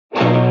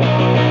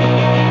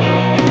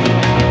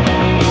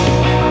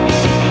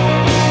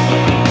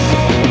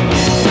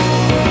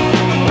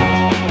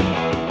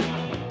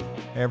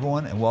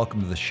everyone, and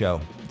welcome to the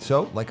show.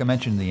 So, like I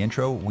mentioned in the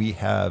intro, we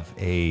have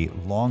a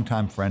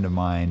longtime friend of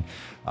mine,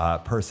 a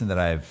person that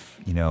I've,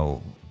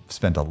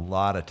 spent a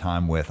lot of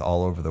time with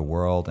all over the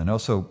world, and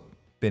also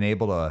been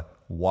able to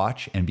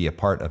watch and be a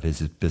part of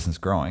his business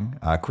growing,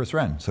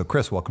 Wrenn. So,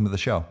 Chris, welcome to the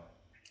show.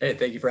 Hey,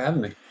 thank you for having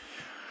me.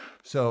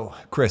 So,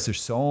 Chris, there's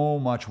so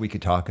much we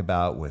could talk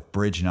about with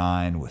Bridge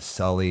 9, with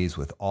Sully's,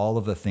 with all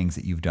of the things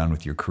that you've done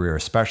with your career,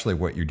 especially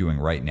what you're doing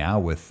right now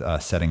with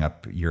setting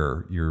up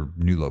your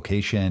new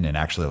location and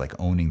actually like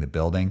owning the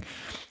building.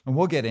 And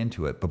we'll get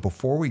into it. But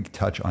before we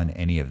touch on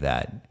any of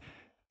that,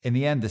 in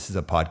the end, this is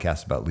a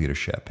podcast about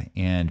leadership,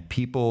 and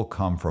people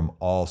come from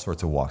all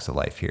sorts of walks of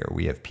life here.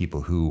 We have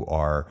people who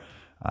are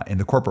in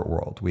the corporate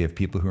world. We have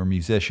people who are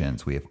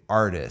musicians. We have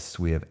artists.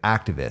 We have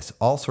activists.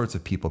 All sorts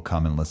of people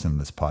come and listen to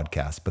this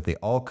podcast, but they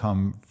all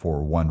come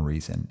for one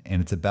reason.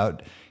 And it's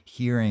about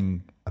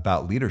hearing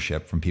about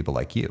leadership from people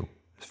like you,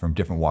 from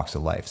different walks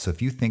of life. So if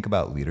you think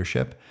about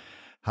leadership,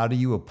 how do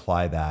you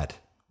apply that,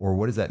 or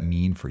what does that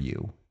mean for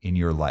you in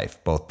your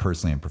life, both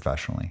personally and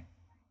professionally?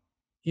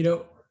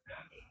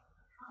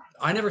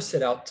 I never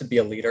set out to be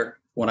a leader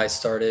when I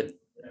started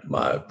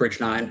Bridge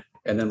 9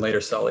 and then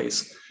later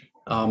Sully's.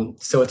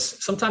 So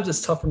sometimes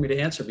it's tough for me to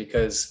answer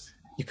because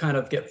you kind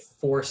of get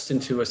forced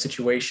into a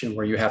situation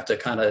where you have to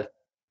kind of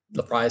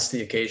rise to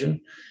the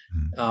occasion.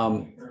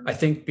 I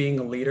think being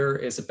a leader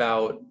is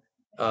about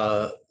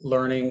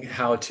learning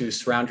how to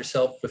surround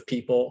yourself with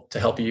people to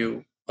help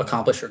you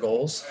accomplish your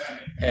goals,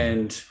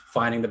 and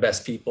finding the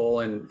best people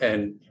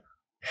and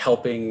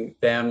helping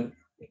them,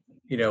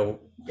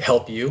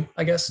 help you,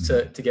 I guess,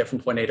 to get from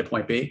point A to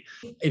point B.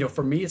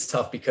 For me, it's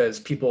tough because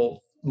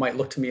people might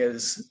look to me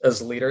as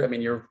a leader. I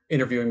mean, you're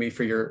interviewing me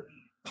for your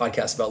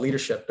podcast about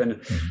leadership,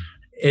 and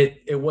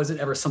it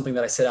wasn't ever something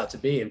that I set out to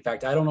be. In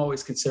fact, I don't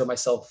always consider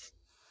myself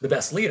the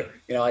best leader.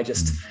 I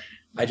just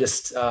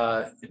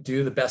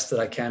do the best that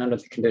I can under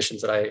the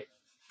conditions that I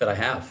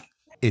have.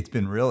 It's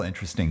been real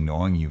interesting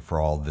knowing you for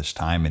all this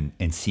time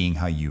and seeing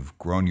how you've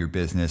grown your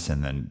business,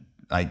 and then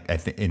I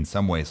think in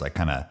some ways like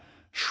kind of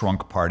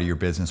shrunk part of your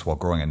business while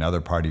growing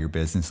another part of your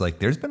business. Like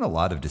there's been a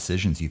lot of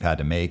decisions you've had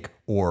to make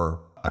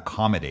or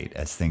accommodate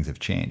as things have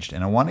changed.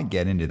 And I want to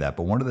get into that.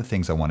 But one of the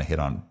things I want to hit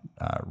on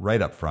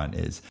right up front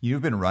is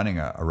you've been running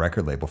a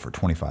record label for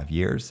 25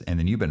 years, and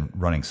then you've been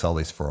running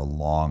Sully's for a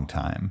long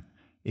time.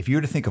 If you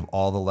were to think of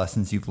all the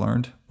lessons you've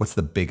learned, what's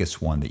the biggest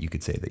one that you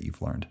could say that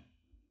you've learned?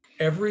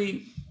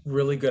 Every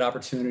really good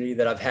opportunity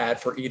that I've had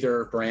for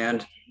either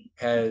brand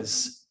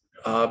has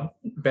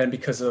been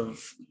because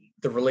of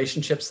the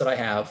relationships that I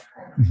have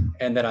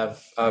and that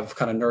I've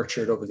kind of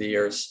nurtured over the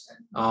years,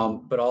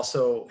 but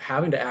also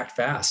having to act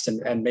fast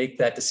and make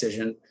that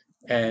decision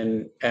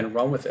and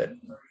run with it.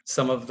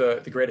 Some of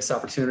the greatest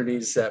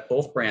opportunities that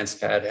both brands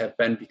have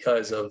been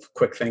because of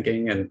quick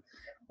thinking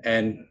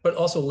but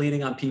also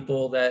leaning on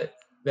people that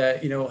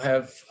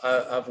have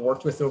I've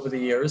worked with over the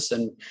years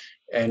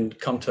and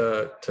come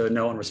to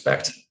know and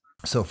respect.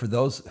 So for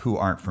those who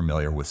aren't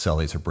familiar with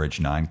Sully's or Bridge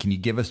 9, can you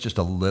give us just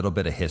a little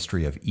bit of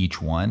history of each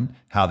one,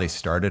 how they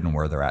started and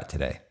where they're at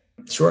today?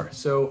 Sure.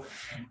 So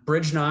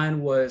Bridge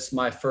 9 was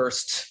my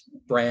first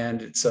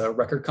brand. It's a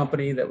record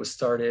company that was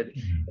started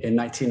in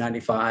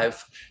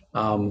 1995.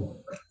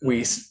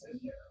 We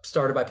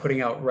started by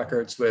putting out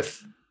records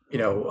with,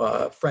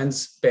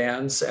 friends'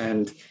 bands,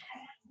 and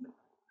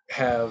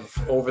have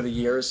over the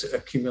years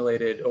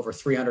accumulated over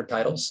 300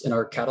 titles in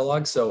our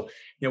catalog. So,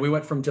 we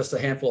went from just a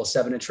handful of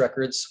 7-inch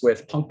records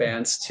with punk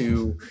bands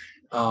to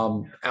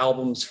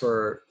albums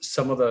for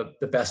some of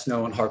the best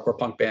known hardcore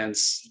punk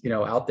bands,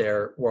 out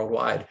there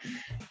worldwide.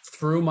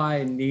 Through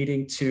my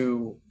needing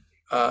to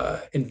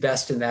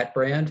invest in that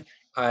brand,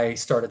 I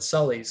started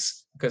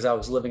Sully's because I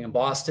was living in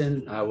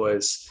Boston. I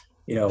was,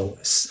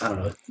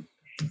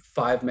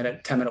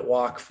 5-minute, 10-minute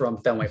walk from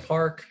Fenway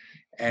Park.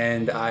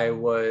 And I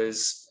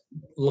was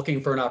looking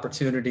for an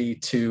opportunity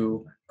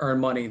to earn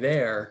money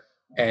there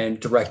and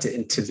direct it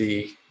into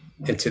the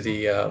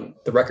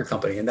record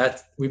company. And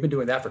that we've been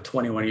doing that for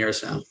 21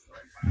 years now.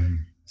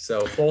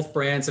 So both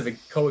brands have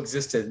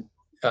coexisted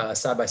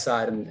side by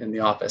side in the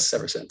office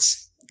ever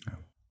since.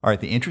 All right.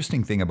 The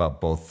interesting thing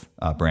about both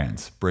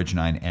brands, Bridge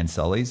 9 and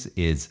Sully's,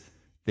 is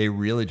they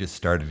really just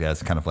started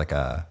as kind of like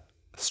a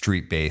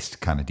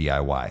street-based kind of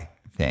DIY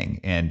thing.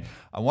 And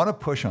I want to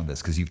push on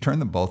this because you've turned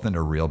them both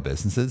into real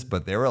businesses,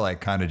 but they were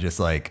like kind of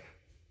just like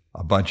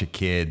a bunch of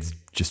kids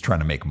just trying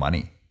to make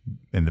money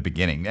in the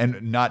beginning.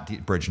 And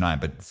not Bridge 9,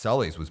 but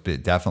Sully's was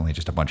definitely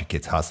just a bunch of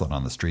kids hustling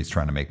on the streets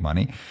trying to make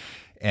money.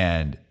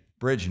 And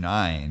Bridge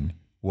 9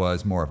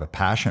 was more of a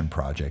passion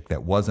project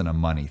that wasn't a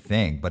money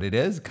thing, but it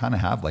is kind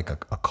of have like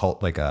a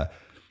cult, like a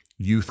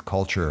youth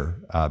culture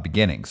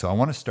beginning. So I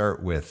want to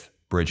start with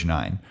Bridge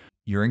 9.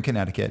 You're in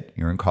Connecticut,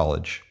 you're in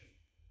college.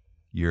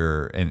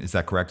 And is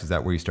that correct? Is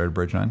that where you started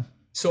Bridge 9?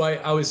 So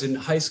I was in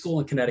high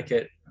school in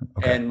Connecticut,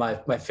 and my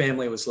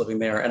family was living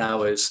there, and I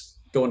was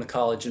going to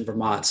college in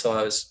Vermont.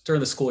 So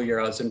during the school year,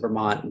 I was in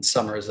Vermont, and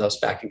summers I was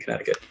back in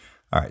Connecticut.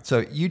 All right. So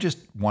you just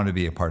want to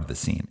be a part of the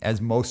scene,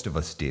 as most of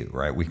us do,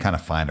 right? We kind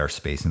of find our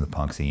space in the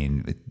punk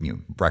scene,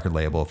 record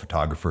label,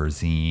 photographer,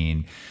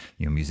 zine,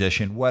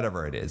 musician,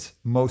 whatever it is.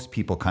 Most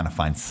people kind of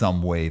find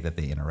some way that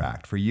they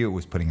interact. For you, it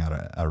was putting out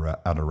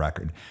a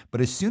record. But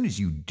as soon as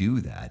you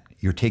do that,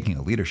 you're taking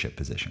a leadership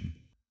position.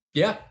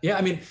 Yeah. Yeah.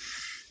 I mean,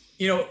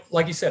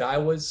 like you said, I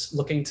was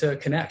looking to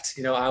connect.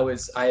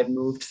 I had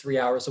moved 3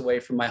 hours away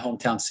from my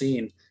hometown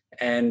scene,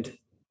 and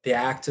the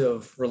act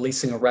of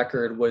releasing a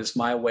record was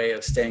my way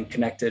of staying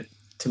connected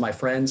to my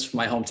friends from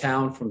my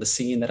hometown, from the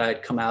scene that I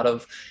had come out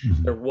of.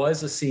 Mm-hmm. There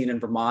was a scene in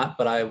Vermont,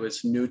 but I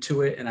was new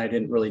to it and I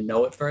didn't really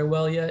know it very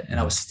well yet. And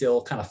I was still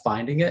kind of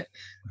finding it.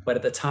 But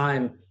at the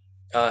time,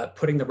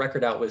 putting the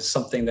record out was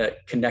something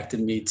that connected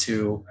me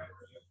to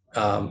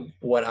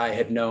what I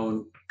had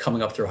known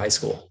coming up through high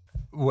school.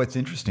 What's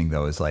interesting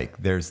though, is like,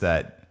 there's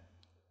that,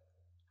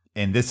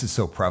 and this is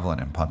so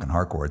prevalent in punk and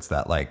hardcore, it's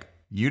that like,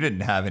 you didn't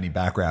have any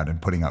background in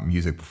putting out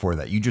music before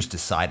that. You just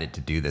decided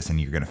to do this and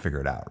you're going to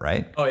figure it out,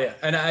 right? Oh yeah.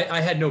 And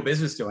I had no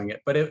business doing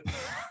it, but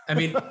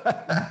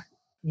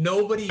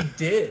nobody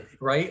did,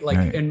 right? Like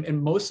right.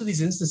 In most of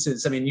these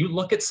instances, you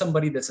look at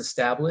somebody that's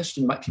established,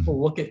 and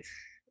people look at,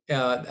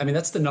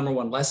 that's the number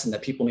one lesson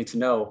that people need to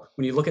know.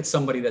 When you look at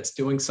somebody that's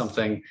doing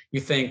something, you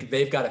think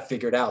they've got it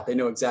figured out. They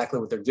know exactly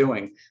what they're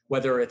doing,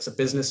 whether it's a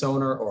business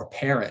owner or a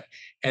parent.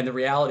 And the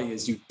reality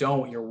is you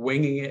don't. You're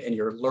winging it and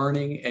you're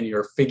learning and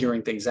you're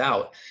figuring things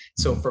out.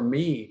 So for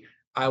me,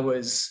 I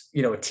was,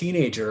 a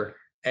teenager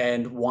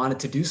and wanted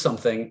to do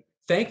something.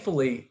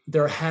 Thankfully,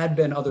 there had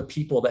been other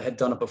people that had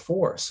done it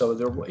before. So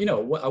there,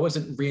 I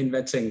wasn't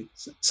reinventing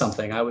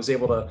something. I was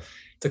able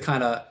to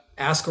kind of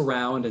ask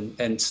around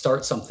and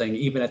start something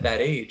even at that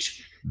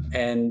age.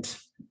 And,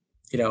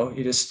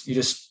 you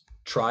just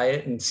try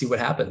it and see what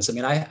happens.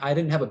 I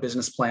didn't have a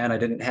business plan. I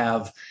didn't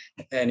have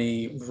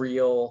any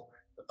real,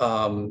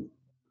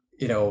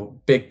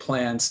 big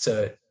plans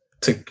to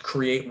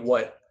create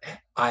what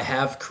I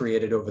have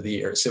created over the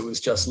years. It was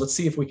just, let's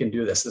see if we can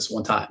do this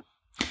one time.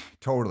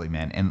 Totally,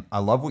 man. And I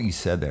love what you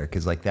said there.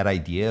 Cause like that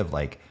idea of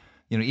like,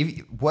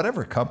 even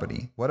whatever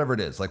company, whatever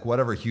it is, like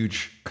whatever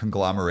huge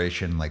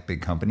conglomeration, like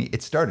big company,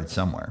 it started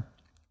somewhere.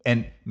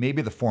 And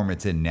maybe the form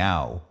it's in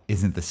now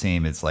isn't the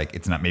same as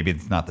maybe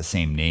it's not the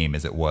same name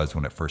as it was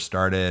when it first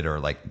started, or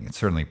like it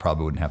certainly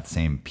probably wouldn't have the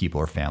same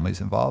people or families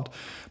involved,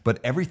 but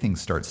everything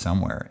starts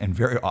somewhere. And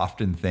very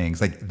often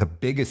things, like the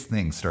biggest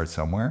thing starts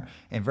somewhere.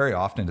 And very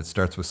often it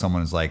starts with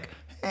someone who's like,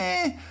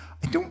 I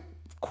don't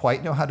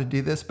quite know how to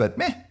do this,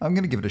 but I'm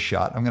going to give it a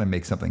shot. I'm going to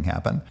make something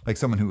happen. Like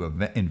someone who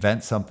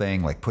invents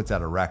something, like puts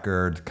out a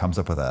record, comes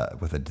up with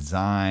a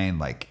design,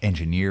 like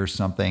engineers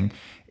something.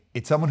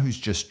 It's someone who's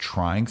just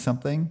trying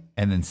something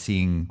and then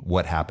seeing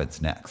what happens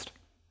next.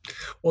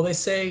 Well, they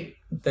say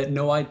that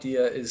no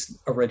idea is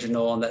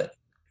original, and that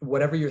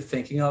whatever you're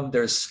thinking of,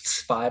 there's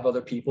 5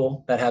 other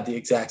people that have the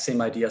exact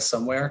same idea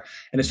somewhere.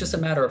 And it's just a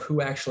matter of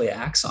who actually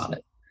acts on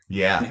it.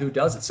 Yeah. And who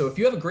does it. So if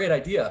you have a great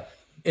idea,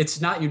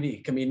 it's not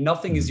unique.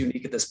 Nothing is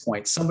unique at this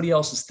point. Somebody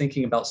else is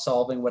thinking about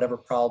solving whatever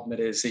problem it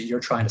is that you're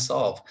trying to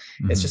solve.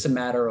 Mm-hmm. It's just a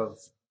matter of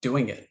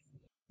doing it.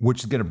 Which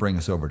is going to bring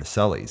us over to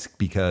Sully's,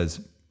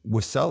 because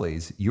with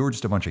Sully's, you were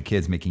just a bunch of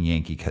kids making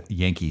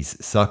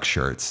Yankees suck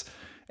shirts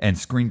and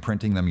screen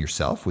printing them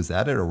yourself. Was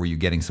that it? Or were you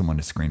getting someone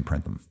to screen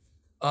print them?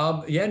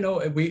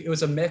 It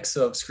was a mix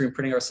of screen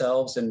printing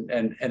ourselves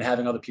and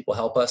having other people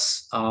help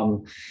us.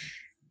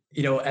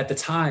 At the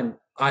time,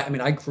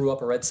 I grew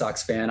up a Red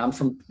Sox fan.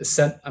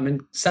 I'm in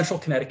central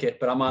Connecticut,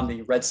 but I'm on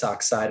the Red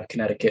Sox side of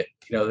Connecticut.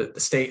 The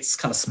state's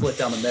kind of split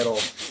down the middle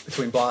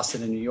between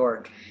Boston and New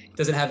York. It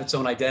doesn't have its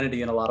own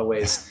identity in a lot of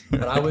ways,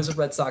 but I was a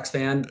Red Sox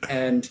fan.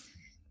 And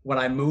when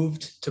I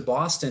moved to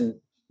Boston,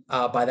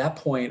 by that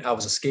point, I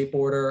was a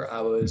skateboarder.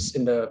 I was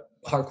into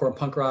hardcore and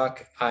punk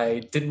rock.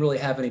 I didn't really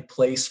have any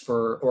place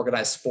for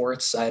organized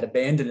sports. I had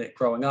abandoned it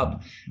growing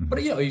up,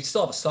 but you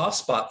still have a soft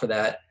spot for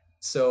that.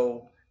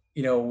 So,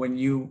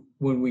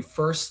 when we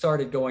first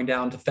started going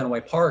down to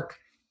Fenway Park,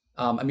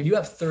 you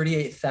have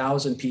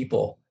 38,000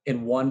 people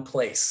in one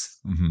place,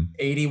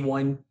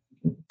 81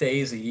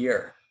 days a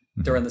year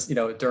during this,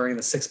 during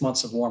the 6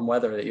 months of warm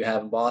weather that you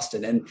have in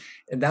Boston. And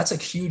that's a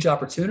huge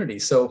opportunity.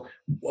 So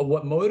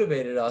what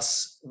motivated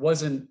us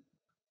wasn't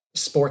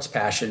sports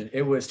passion.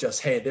 It was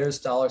just, hey, there's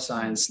dollar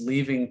signs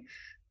leaving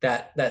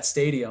that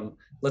stadium.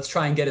 Let's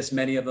try and get as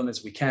many of them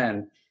as we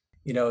can.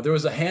 There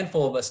was a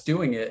handful of us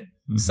doing it.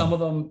 Mm-hmm. Some of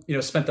them,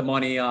 spent the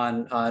money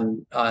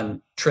on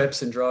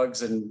trips and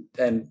drugs and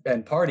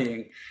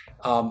partying.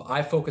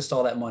 I focused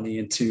all that money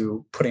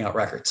into putting out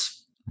records.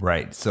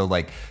 Right. So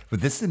but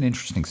this is an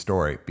interesting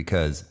story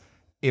because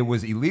it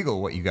was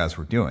illegal what you guys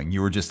were doing.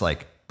 You were just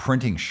like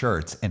printing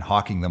shirts and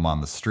hawking them on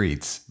the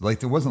streets.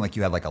 Like it wasn't like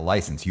you had like a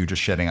license. You were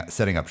just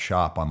setting up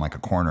shop on like a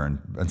corner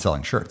and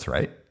selling shirts,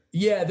 right?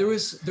 Yeah, there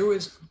was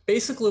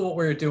basically what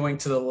we were doing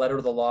to the letter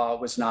of the law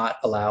was not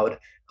allowed.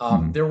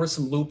 There were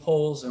some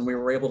loopholes and we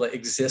were able to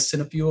exist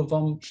in a few of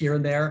them here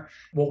and there.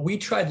 What we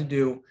tried to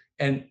do,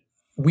 and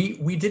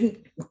we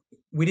didn't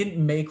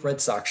make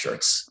Red Sox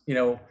shirts.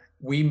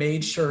 we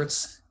made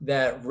shirts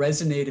that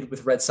resonated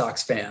with Red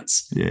Sox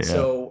fans. Yeah.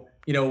 So,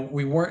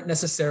 we weren't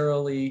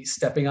necessarily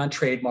stepping on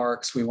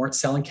trademarks. We weren't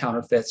selling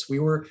counterfeits. We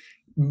were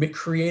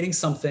creating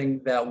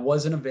something that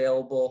wasn't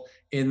available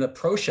in the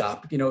pro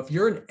shop. If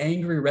you're an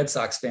angry Red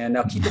Sox fan,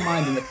 now keep in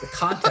mind in the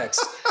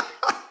context,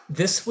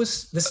 this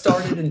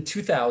started in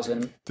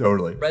 2000.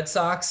 Totally. Red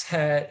Sox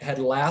had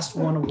last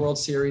won a World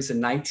Series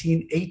in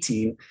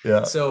 1918.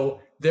 Yeah.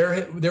 So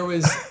there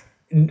was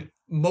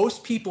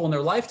most people in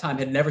their lifetime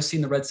had never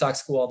seen the Red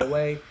Sox go all the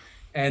way.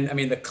 And I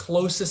mean, the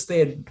closest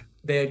they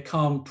had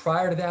come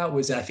prior to that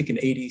was, I think, in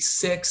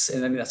 86.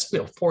 And then that's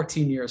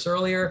 14 years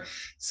earlier.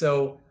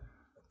 So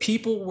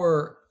people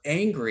were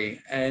angry,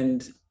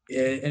 and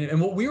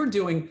what we were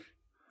doing,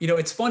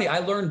 it's funny. I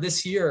learned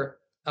this year,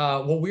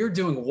 what we were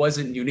doing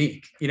wasn't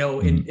unique.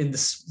 In the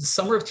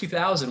summer of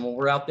 2000, when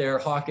we're out there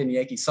hawking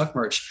Yankee Suck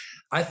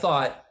merch, I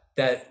thought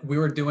that we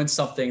were doing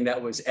something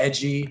that was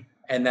edgy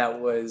and that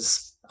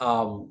was,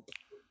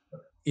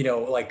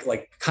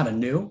 like kind of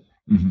new.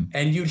 Mm-hmm.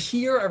 And you'd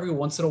hear every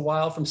once in a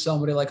while from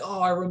somebody like, oh,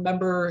 I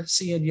remember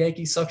seeing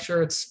Yankee Suck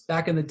shirts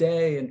back in the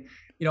day. And,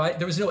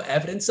 there was no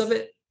evidence of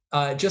it.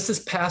 Just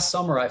this past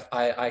summer,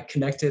 I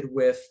connected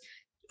with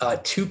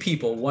two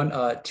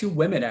people, two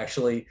women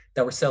actually,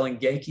 that were selling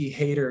Yankee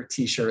Hater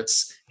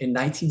t-shirts in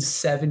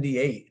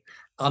 1978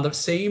 on the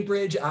same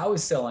bridge I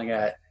was selling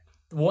at.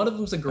 One of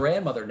them's a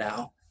grandmother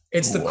now.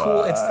 It's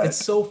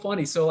it's so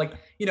funny. So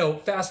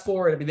fast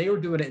forward, I mean, they were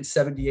doing it in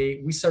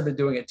 78. We started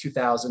doing it in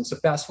 2000. So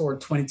fast forward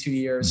 22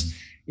 years,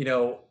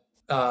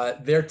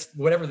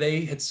 whatever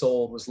they had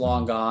sold was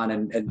long gone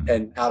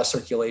and out of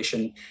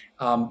circulation.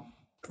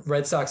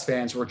 Red Sox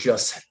fans were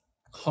just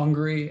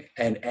hungry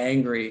and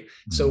angry.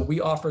 So we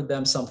offered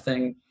them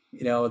something,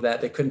 that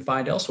they couldn't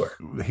find elsewhere.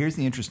 Here's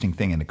the interesting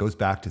thing, and it goes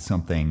back to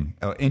something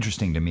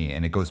interesting to me,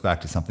 and it goes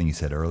back to something you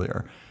said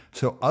earlier.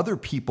 So other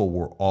people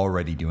were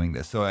already doing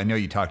this. So I know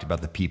you talked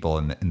about the people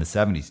in the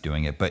 70s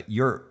doing it, but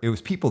it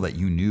was people that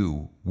you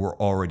knew were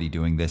already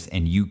doing this,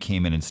 and you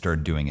came in and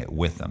started doing it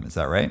with them. Is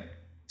that right?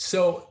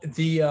 So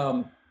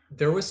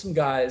there was some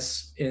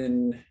guys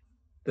in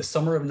the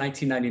summer of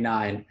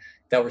 1999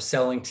 that were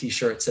selling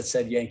t-shirts that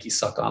said Yankee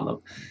Suck on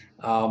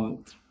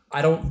them.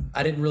 I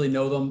didn't really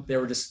know them. They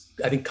were just,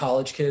 I think,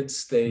 college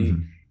kids. They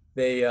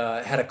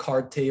had a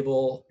card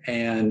table,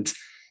 and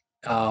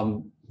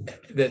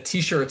the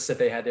t-shirts that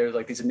they had, they were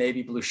like these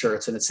navy blue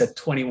shirts, and it said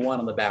 21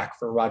 on the back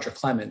for Roger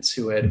Clemens,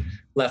 who had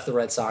left the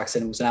Red Sox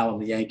and was now on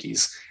the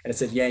Yankees. And it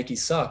said Yankee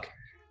Suck.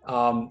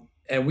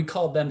 And we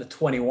called them the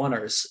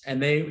 21ers,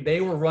 and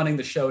they were running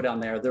the show down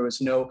there. There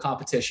was no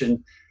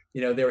competition.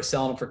 They were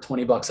selling them for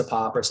 $20 a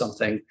pop or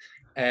something.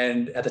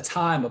 And at the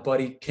time, a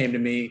buddy came to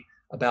me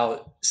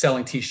about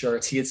selling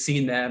t-shirts. He had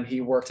seen them.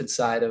 He worked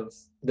inside of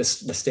the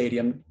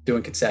stadium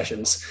doing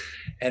concessions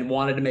and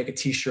wanted to make a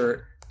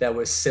t-shirt that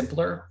was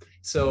simpler.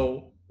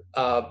 So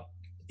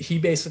he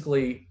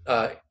basically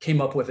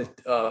came up with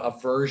a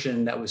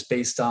version that was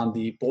based on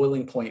the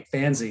Boiling Point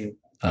fanzine,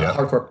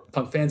 hardcore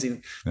punk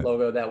fanzine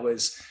logo that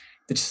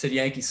just said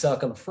Yankee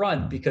Suck on the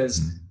front,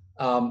 because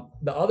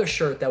the other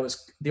shirt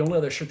the only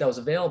other shirt that was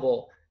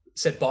available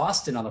said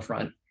Boston on the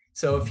front.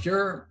 So if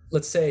you're,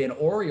 let's say, an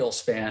Orioles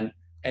fan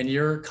and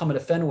you're coming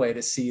to Fenway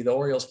to see the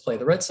Orioles play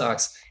the Red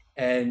Sox,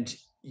 and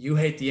you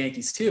hate the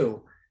Yankees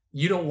too,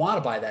 you don't want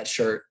to buy that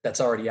shirt that's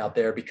already out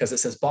there because it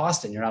says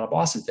Boston. You're not a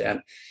Boston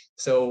fan.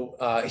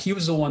 So he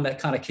was the one that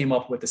kind of came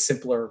up with the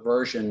simpler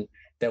version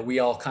that we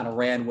all kind of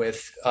ran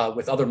with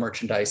other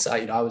merchandise.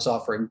 I was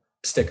offering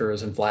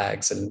stickers and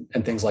flags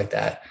and things like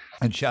that.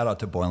 And shout out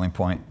to Boiling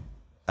Point.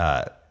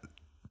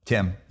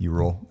 Tim, you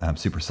rule. I'm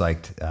super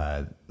psyched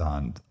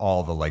on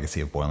all the legacy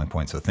of Boiling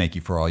Point. So thank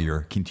you for all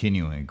your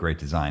continuing great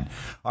design.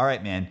 All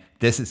right, man.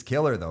 This is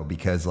killer though,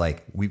 because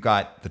we've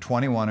got the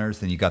 21ers,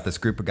 then you got this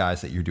group of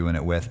guys that you're doing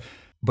it with,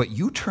 but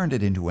you turned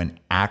it into an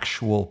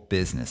actual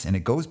business. And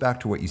it goes back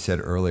to what you said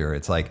earlier.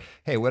 It's like,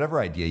 hey, whatever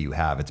idea you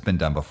have, it's been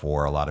done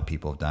before. A lot of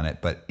people have done it,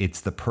 but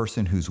it's the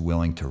person who's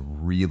willing to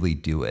really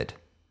do it.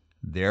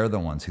 They're the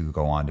ones who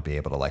go on to be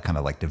able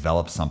to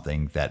develop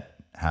something that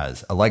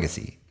has a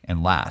legacy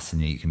and lasts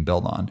and you can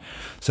build on.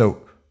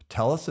 So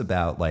tell us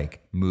about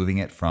moving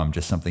it from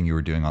just something you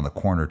were doing on the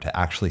corner to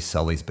actually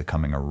Sully's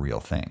becoming a real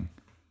thing.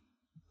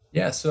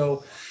 Yeah.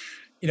 So,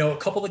 a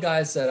couple of the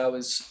guys that I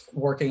was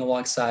working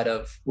alongside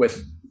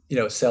with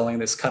selling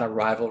this kind of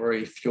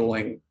rivalry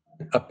fueling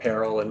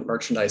apparel and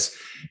merchandise,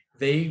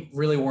 they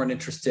really weren't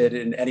interested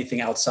in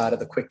anything outside of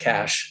the quick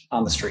cash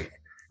on the street.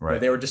 Right.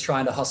 They were just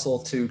trying to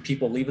hustle to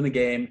people leaving the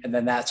game. And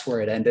then that's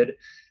where it ended.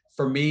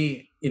 For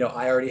me,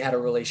 I already had a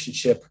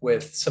relationship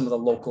with some of the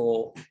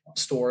local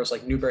stores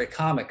like Newbury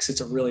Comics.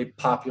 It's a really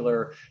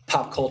popular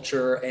pop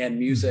culture and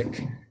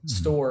music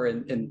store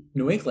in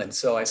New England.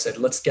 So I said,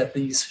 let's get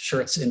these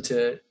shirts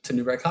into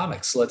Newbury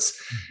Comics.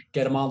 Let's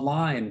get them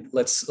online.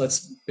 Let's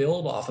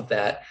build off of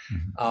that.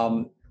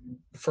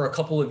 For a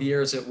couple of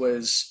years, it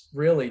was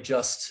really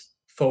just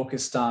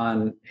focused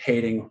on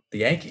hating the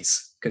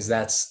Yankees, because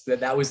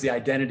that was the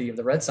identity of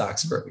the Red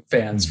Sox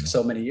fans for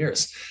so many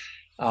years,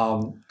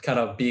 kind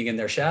of being in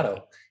their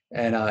shadow.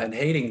 and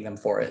hating them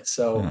for it.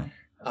 So,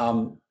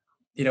 Yeah.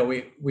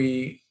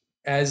 we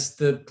as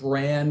the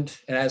brand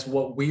and as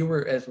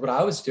what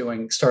I was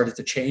doing started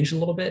to change a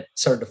little bit,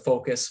 started to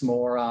focus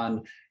more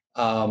on,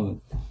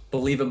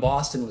 Believe in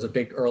Boston was a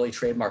big early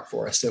trademark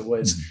for us. It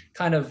was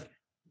kind of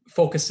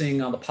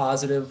focusing on the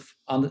positive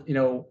on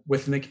the,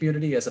 within the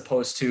community as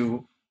opposed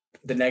to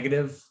the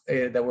negative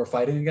that we're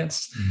fighting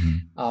against.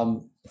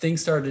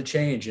 Things started to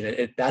change,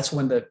 and that's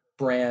when the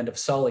brand of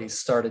Sully's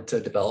started to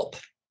develop.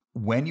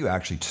 When you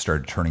actually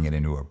started turning it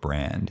into a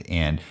brand,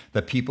 and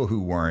the people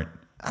who weren't,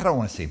 I don't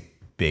want to say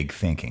big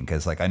thinking,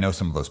 because like I know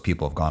some of those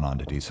people have gone on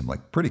to do some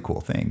like pretty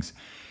cool things.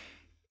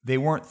 They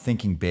weren't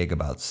thinking big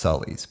about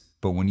Sully's,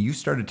 but when you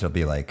started to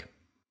be like,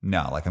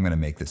 no, like I'm going to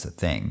make this a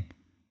thing.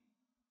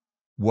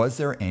 Was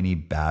there any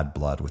bad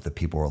blood with the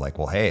people who were like,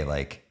 well, hey,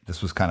 like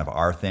this was kind of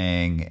our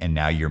thing and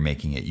now you're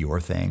making it your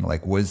thing?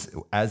 Like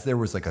as there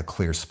was like a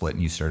clear split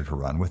and you started to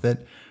run with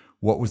it,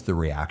 what was the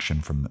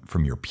reaction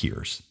from your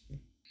peers?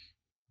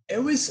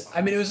 It was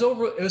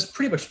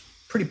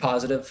pretty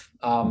positive.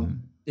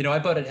 I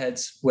butted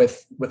heads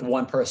with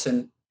one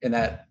person in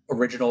that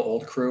original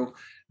old crew.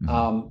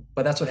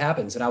 But that's what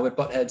happens. And I would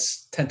butt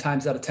heads 10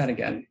 times out of 10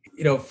 again.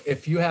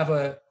 If you have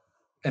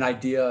an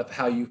idea of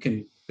how you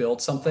can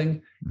build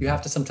something, you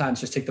have to sometimes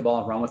just take the ball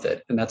and run with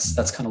it. And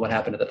that's kind of what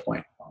happened at that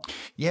point.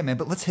 Yeah, man.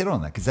 But let's hit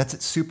on that, because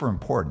that's super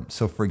important.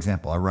 So for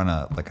example, I run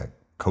a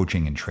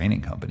coaching and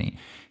training company,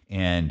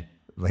 and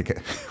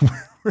like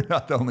we're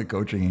not the only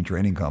coaching and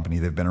training company.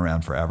 They've been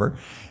around forever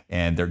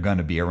and they're going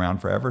to be around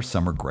forever.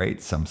 Some are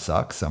great, some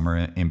suck, some are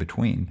in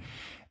between.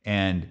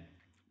 And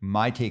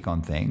my take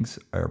on things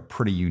are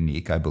pretty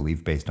unique, I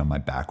believe, based on my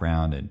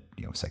background and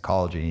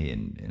psychology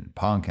and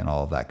punk and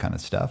all of that kind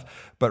of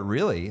stuff. But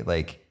really,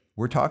 like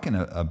we're talking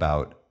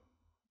about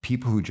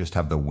people who just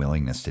have the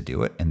willingness to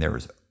do it, and there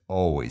is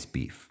always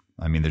beef.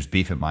 I mean, there's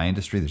beef in my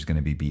industry, there's going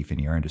to be beef in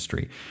your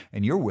industry,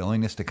 and your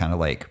willingness to kind of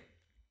like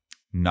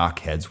knock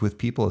heads with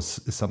people is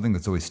something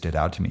that's always stood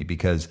out to me,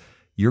 because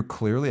you're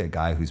clearly a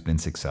guy who's been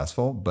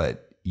successful,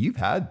 but you've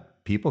had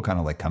people kind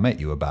of like come at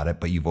you about it,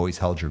 but you've always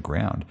held your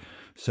ground.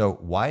 So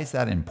why is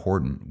that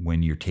important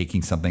when you're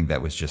taking something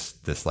that was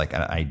just this like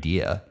an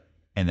idea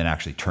and then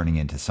actually turning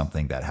into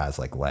something that has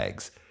like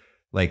legs?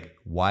 Like,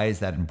 why is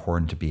that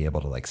important to be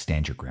able to like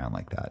stand your ground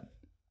like that?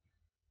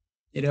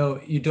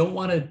 You don't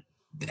want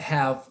to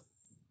have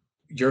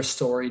your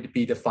story to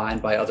be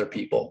defined by other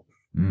people.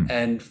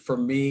 And for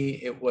me,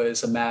 it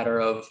was a matter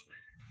of,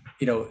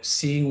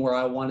 seeing where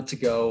I wanted to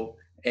go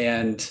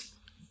and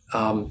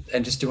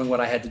just doing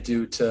what I had to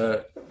do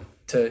to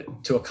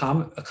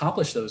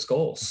accomplish those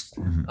goals.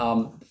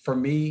 For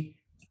me,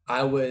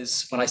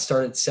 when I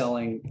started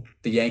selling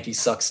the Yankees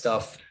Suck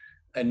stuff,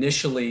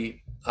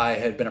 initially I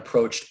had been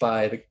approached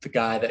by the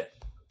guy that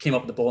came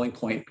up with the bowling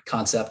point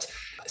concept.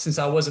 Since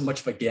I wasn't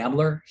much of a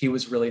gambler, he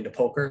was really into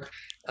poker.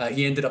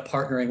 He ended up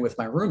partnering with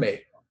my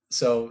roommate.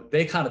 So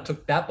they kind of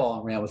took that ball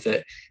and ran with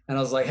it. And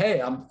I was like,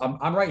 hey,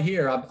 I'm right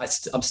here.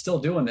 I'm still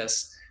doing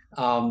this.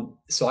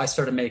 So I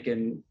started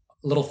making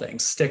little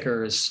things,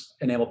 stickers,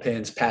 enamel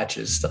pins,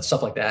 patches,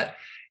 stuff like that.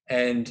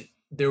 And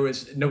there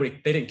was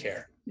nobody, they didn't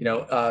care,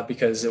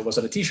 because it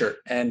wasn't a t-shirt.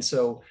 And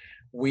so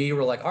we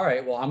were like, all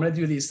right, well, I'm going to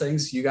do these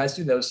things. You guys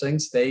do those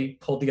things. They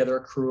pulled together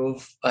a crew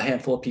of a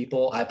handful of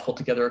people. I pulled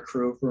together a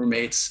crew of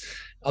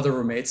other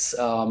roommates,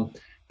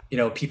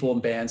 people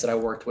in bands that I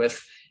worked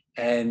with,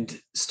 and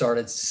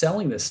started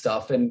selling this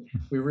stuff. And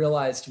we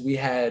realized we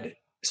had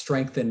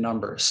strength in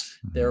numbers.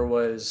 There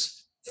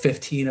was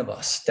 15 of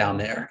us down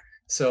there.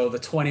 So the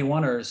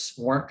 21ers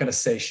weren't going to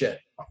say shit.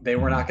 They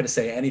were not going to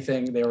say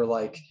anything. They were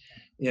like,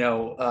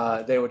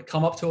 they would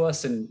come up to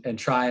us and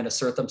try and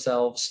assert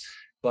themselves.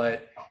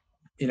 But,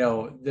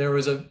 there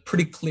was a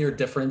pretty clear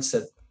difference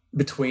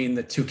between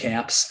the two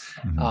camps.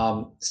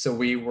 So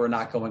we were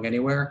not going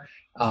anywhere.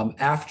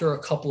 After a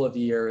couple of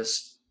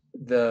years,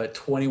 the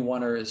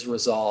 21ers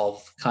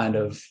resolve kind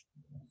of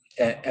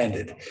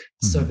ended.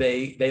 So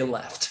they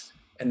left,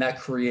 and that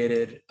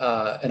created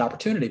an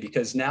opportunity,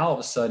 because now all of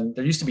a sudden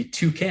there used to be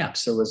two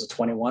camps. There was the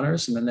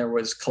 21ers and then there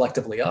was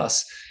collectively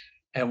us.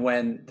 And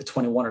when the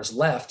 21ers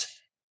left,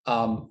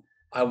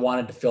 I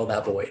wanted to fill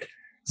that void.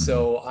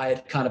 So I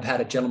had kind of had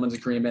a gentleman's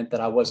agreement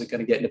that I wasn't going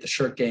to get into the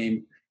shirt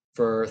game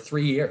for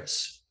 3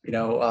 years,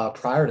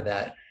 prior to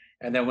that.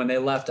 And then when they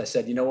left, I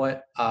said, you know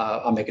what,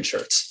 I'm making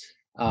shirts.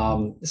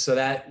 So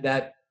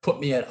that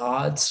put me at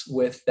odds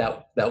with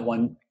that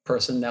one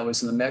person that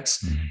was in the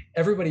mix.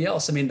 Everybody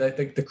else, I mean,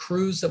 the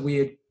crews that we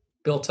had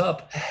built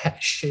up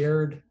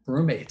shared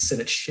roommates, and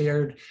it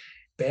shared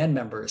band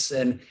members,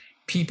 and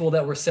people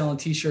that were selling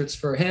t-shirts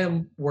for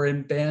him were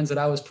in bands that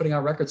I was putting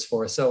out records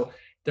for. So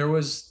there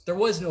was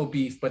no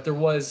beef, but there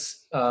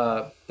was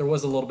a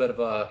little bit of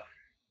a,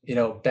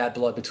 bad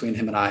blood between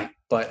him and I.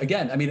 But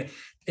again, I mean,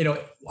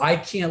 I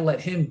can't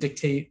let him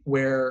dictate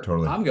where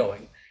I'm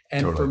going.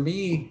 And for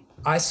me,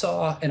 I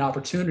saw an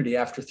opportunity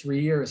after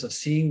 3 years of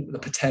seeing the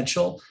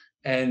potential.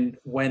 And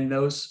when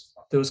those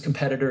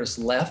competitors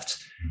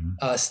left,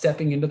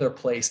 stepping into their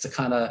place to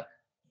kind of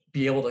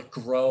be able to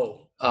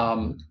grow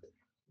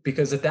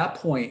because at that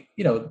point,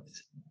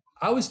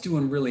 I was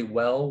doing really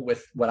well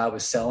with what I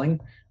was selling,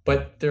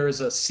 but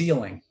there's a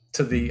ceiling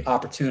to the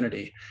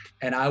opportunity.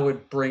 And I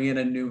would bring in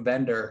a new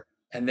vendor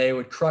and they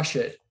would crush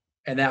it.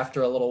 And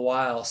after a little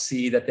while,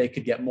 see that they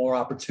could get more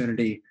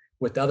opportunity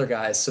with the other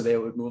guys. So they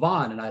would move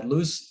on and I'd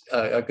lose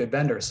a good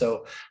vendor.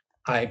 So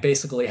I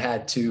basically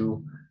had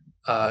to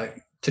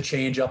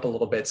change up a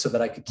little bit so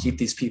that I could keep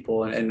these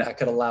people and I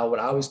could allow what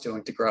I was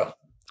doing to grow.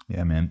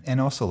 Yeah, man. And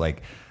also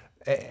like,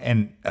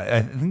 and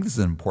I think this is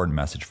an important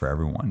message for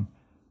everyone.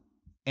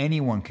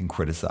 Anyone can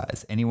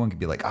criticize. Anyone can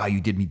be like, oh,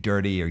 you did me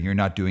dirty, or you're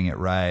not doing it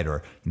right,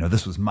 or,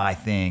 this was my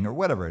thing, or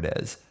whatever it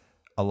is.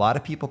 A lot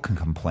of people can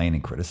complain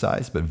and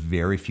criticize, but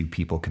very few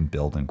people can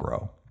build and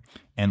grow.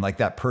 And like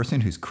that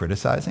person who's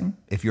criticizing,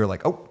 if you're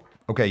like, oh,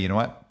 okay, you know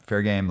what?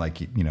 Fair game. Like,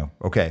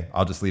 okay,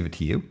 I'll just leave it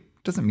to you.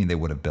 Doesn't mean they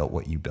would have built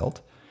what you built.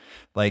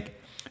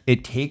 Like,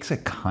 it takes a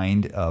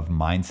kind of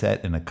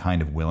mindset and a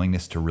kind of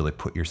willingness to really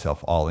put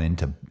yourself all in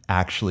to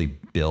actually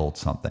build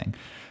something.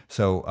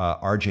 So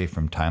RJ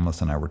from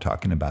Timeless and I were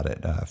talking about it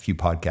a few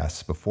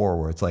podcasts before,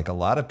 where it's like a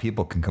lot of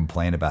people can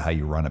complain about how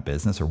you run a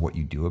business or what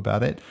you do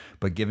about it,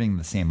 but giving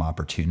the same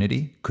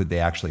opportunity, could they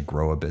actually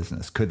grow a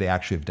business? Could they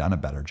actually have done a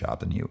better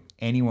job than you?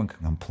 Anyone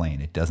can complain.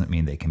 It doesn't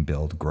mean they can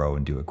build, grow,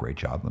 and do a great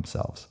job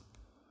themselves.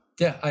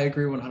 Yeah, I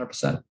agree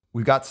 100%.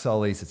 We've got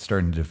Sully's, it's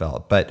starting to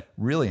develop, but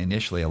really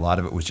initially a lot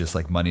of it was just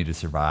like money to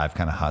survive,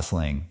 kind of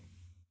hustling,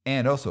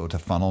 and also to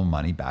funnel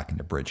money back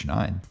into Bridge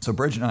 9. So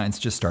Bridge 9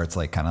 just starts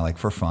like kind of like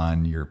for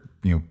fun.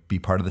 Be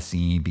part of the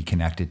scene, be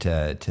connected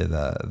to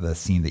the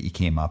scene that you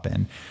came up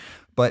in.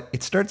 But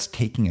it starts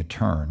taking a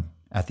turn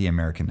at the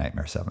American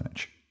Nightmare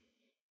 7-inch.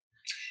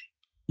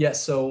 Yeah,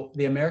 so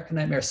the American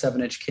Nightmare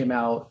 7-inch came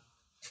out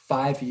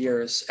 5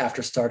 years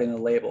after starting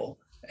the label,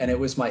 and it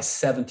was my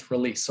 7th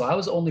release. So I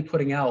was only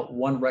putting out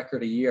 1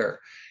 record a year.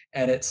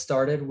 And it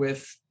started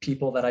with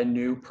people that I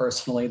knew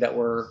personally that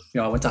were,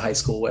 I went to high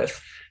school with.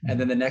 And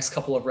then the next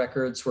couple of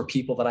records were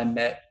people that I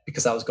met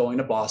because I was going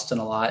to Boston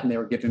a lot and they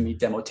were giving me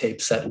demo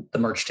tapes at the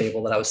merch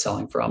table that I was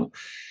selling from.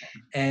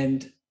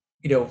 And,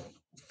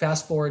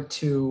 fast forward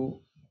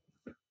to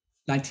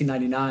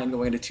 1999,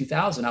 going into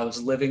 2000, I was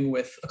living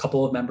with a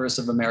couple of members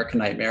of American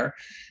Nightmare.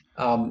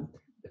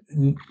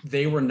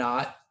 They were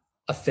not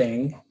a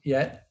thing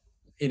yet.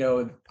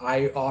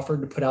 I offered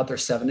to put out their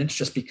 7-inch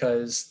just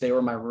because they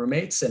were my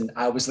roommates and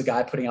I was the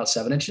guy putting out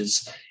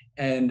 7-inches.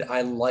 And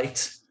I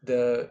liked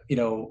the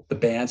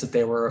bands that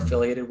they were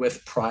affiliated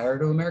with prior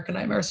to American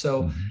Nightmare.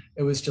 So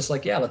it was just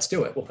like, yeah, let's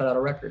do it. We'll put out a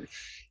record.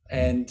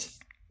 And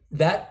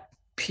that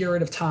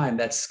period of time,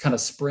 that's kind of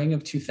spring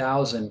of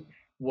 2000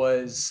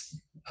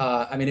 was,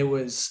 it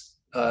was,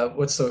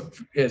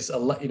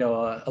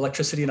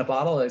 electricity in a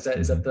bottle. Is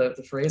that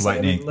the phrase?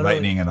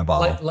 Lightning in a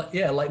bottle.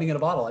 Lightning in a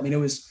bottle. It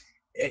was,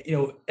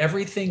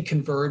 everything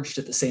converged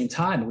at the same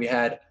time. We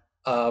had,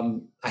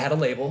 I had a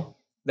label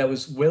that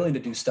was willing to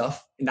do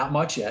stuff, not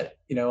much yet.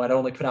 I'd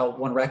only put out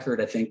 1 record,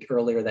 I think,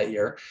 earlier that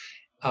year.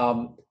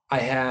 I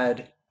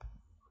had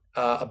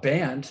a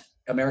band.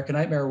 American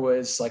Nightmare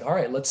was like, all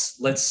right,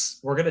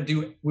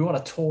 we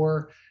want to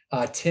tour.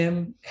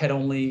 Tim had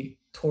only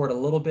toured a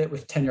little bit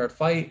with 10 Yard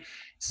Fight.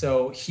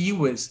 So he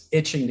was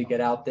itching to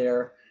get out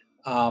there.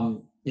 I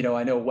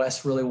know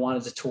Wes really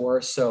wanted to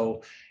tour.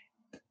 So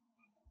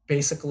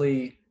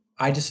basically,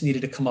 I just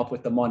needed to come up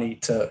with the money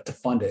to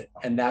fund it.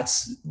 And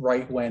that's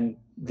right when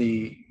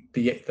the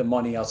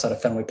money outside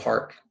of Fenway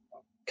Park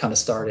kind of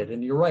started.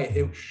 And you're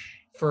right.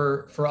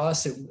 For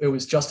us, it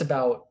was just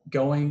about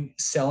going,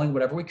 selling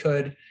whatever we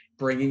could,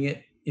 bringing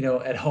it,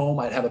 at home.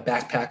 I'd have a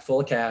backpack full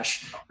of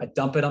cash. I'd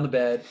dump it on the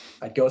bed.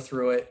 I'd go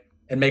through it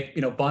and make,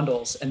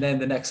 bundles. And then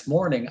the next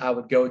morning I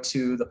would go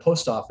to the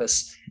post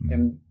office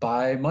and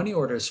buy money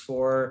orders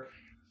for,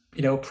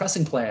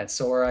 pressing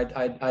plants, or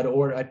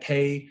I'd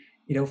pay,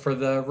 for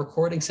the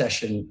recording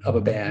session of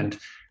a band.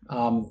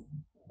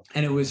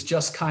 And it was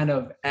just kind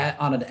of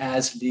on an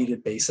as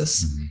needed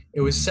basis.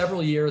 It was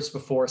several years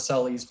before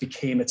Sully's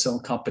became its own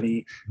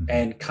company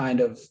and kind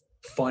of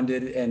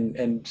funded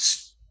and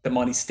the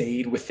money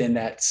stayed within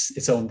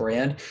its own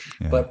brand.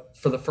 Yeah. But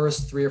for the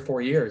first 3 or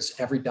 4 years,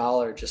 every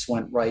dollar just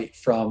went right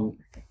from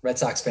Red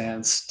Sox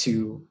fans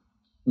to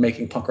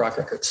making punk rock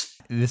records.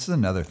 This is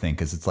another thing,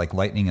 because it's like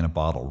lightning in a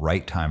bottle,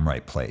 right time,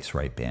 right place,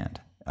 right band.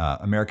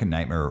 American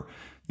Nightmare,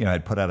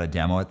 I'd put out a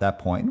demo at that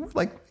point.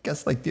 I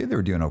guess they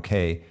were doing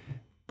okay.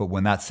 But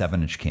when that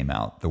 7-inch came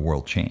out, the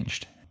world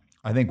changed.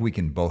 I think we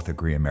can both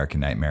agree American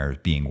Nightmare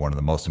being one of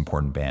the most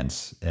important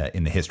bands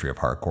in the history of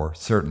hardcore,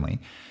 certainly.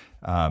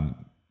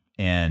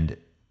 And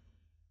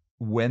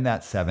when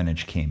that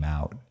 7-inch came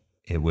out,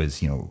 it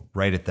was,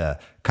 right at the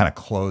kind of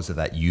close of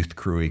that youth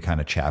crewy kind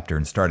of chapter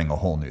and starting a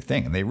whole new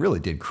thing. And they really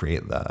did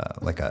create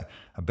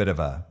a bit of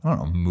a, I don't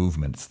know,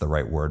 movement's the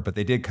right word, but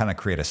they did kind of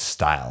create a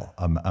style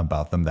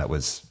about them that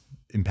was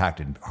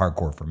impacted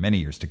hardcore for many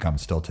years to come,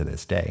 still to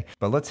this day.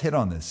 But let's hit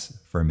on this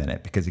for a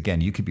minute, because again,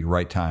 you could be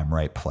right time,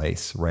 right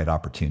place, right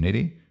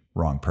opportunity,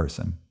 wrong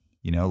person.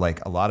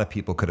 A lot of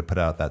people could have put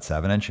out that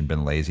 7-inch and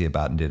been lazy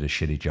about it and did a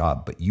shitty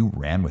job, but you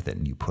ran with it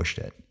and you pushed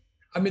it.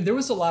 I mean, there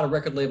was a lot of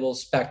record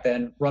labels back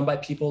then run by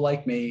people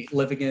like me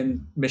living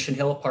in Mission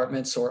Hill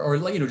apartments or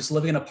just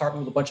living in an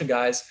apartment with a bunch of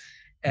guys,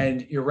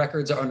 and your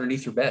records are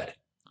underneath your bed,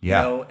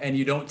 Yeah. and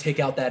you don't take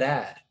out that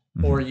ad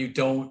Mm-hmm. or you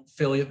don't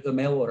fill the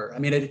mail order. I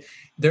mean,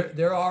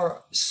 there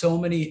are so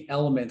many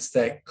elements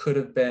that could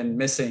have been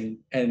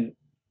missing and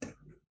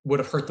would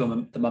have hurt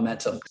the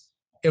momentum.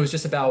 It was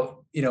just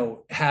about,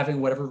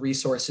 having whatever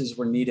resources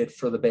were needed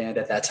for the band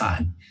at that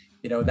time.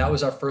 That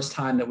was our first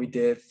time that we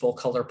did full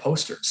color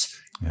posters.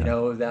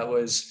 Yeah. That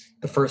was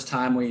the first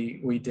time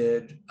we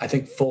did, I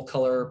think, full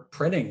color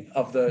printing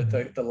of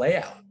the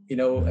layout.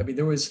 I mean,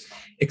 there was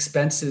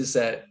expenses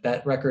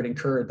that record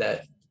incurred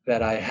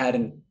that I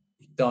hadn't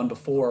done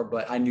before,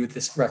 but I knew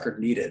this record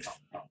needed.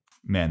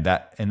 Man,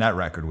 that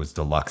record was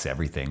deluxe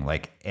everything,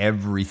 like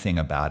everything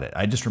about it.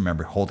 I just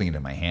remember holding it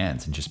in my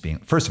hands and just being,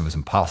 first it was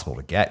impossible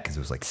to get because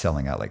it was like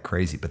selling out like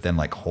crazy, but then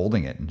like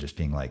holding it and just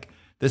being like,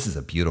 this is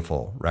a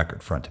beautiful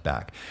record front to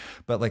back.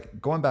 But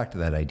like going back to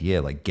that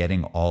idea, like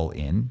getting all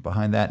in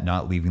behind that,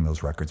 not leaving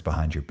those records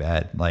behind your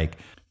bed. Like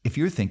if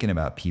you're thinking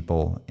about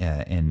people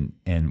and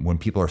when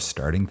people are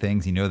starting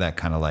things, that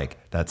kind of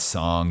like that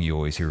song you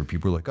always hear where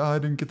people are like, oh, I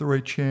didn't get the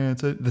right chance.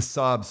 The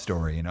sob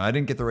story, I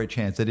didn't get the right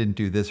chance. I didn't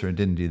do this or I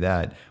didn't do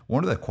that.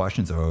 One of the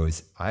questions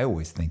I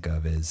always think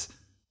of is,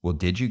 well,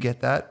 did you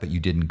get that, but you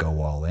didn't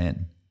go all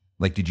in?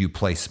 Like, did you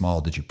play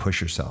small? Did you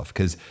push yourself?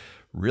 Because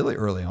really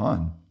early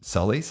on,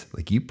 Sully's,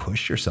 like you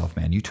pushed yourself,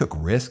 man. You took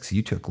risks.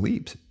 You took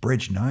leaps.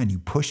 Bridge 9, you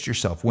pushed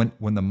yourself.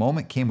 When the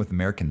moment came with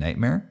American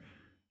Nightmare,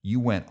 you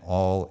went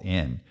all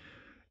in.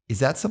 Is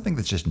that something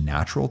that's just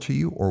natural to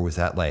you? Or was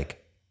that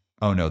like,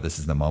 oh no, this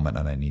is the moment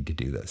and I need to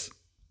do this?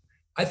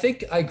 I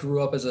think I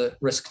grew up as a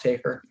risk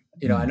taker.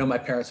 I know my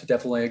parents would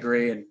definitely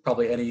agree, and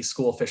probably any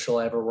school official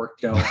I ever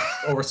worked,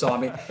 oversaw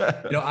me.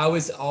 I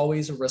was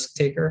always a risk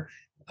taker.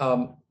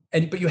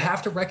 But you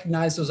have to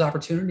recognize those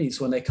opportunities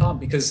when they come,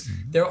 because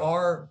there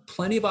are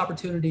plenty of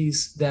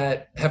opportunities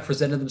that have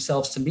presented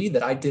themselves to me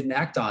that I didn't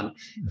act on,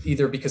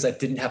 either because I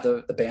didn't have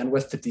the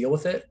bandwidth to deal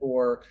with it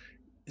or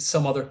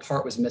some other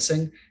part was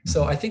missing.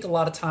 So I think a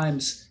lot of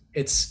times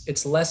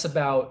it's less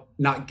about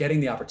not getting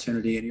the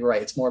opportunity, and you're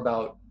right, it's more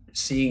about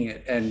seeing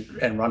it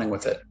and running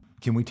with it.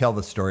 Can we tell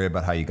the story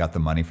about how you got the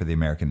money for the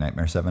American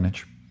Nightmare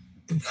 7-inch?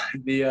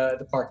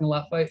 The parking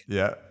lot fight?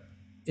 Yeah.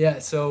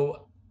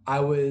 So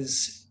I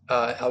was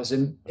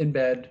in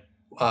bed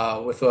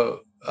with a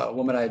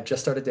woman I had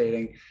just started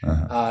dating.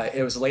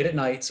 It was late at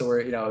night, so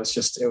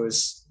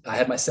I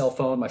had my cell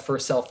phone, my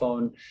first cell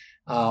phone,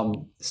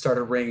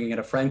 started ringing,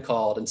 and a friend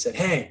called and said,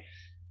 "Hey,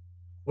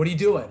 what are you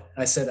doing?" And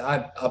I said,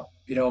 I'm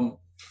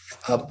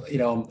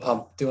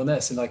doing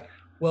this. And like,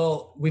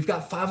 well, we've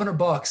got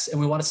 $500 and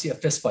we want to see a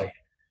fist fight.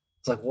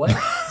 It's like, what?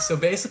 So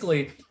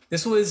basically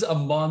this was a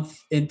month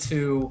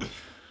into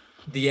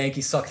the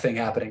Yankee suck thing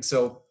happening.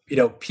 So,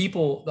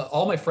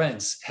 all my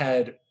friends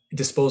had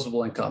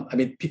disposable income. I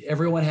mean,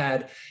 everyone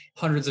had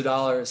hundreds of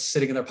dollars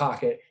sitting in their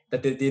pocket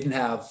that they didn't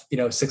have,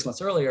 6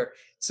 months earlier.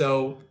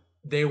 So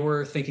they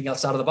were thinking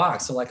outside of the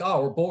box. So like,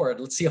 oh, we're bored.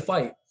 Let's see a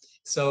fight.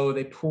 So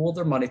they pooled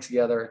their money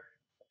together.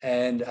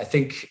 And I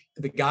think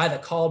the guy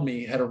that called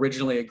me had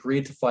originally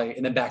agreed to fight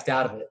and then backed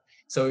out of it.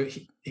 So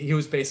he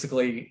was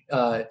basically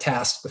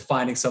tasked with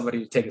finding somebody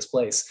to take his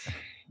place.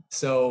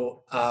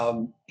 So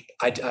I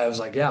was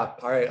like, yeah,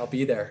 all right, I'll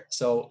be there.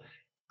 So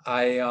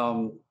I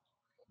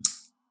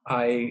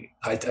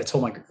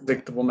told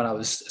the woman I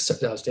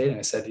was dating,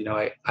 I said,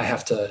 I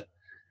have to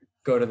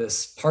go to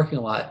this parking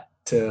lot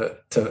to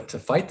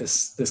fight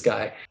this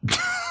guy.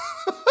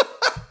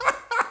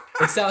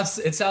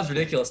 It sounds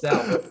ridiculous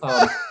now.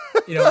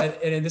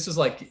 And this was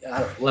like, I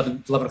don't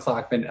know, 11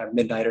 o'clock,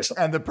 midnight or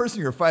something. And the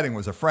person you're fighting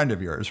was a friend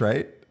of yours,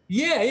 right?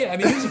 Yeah. I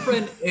mean, he was a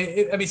friend.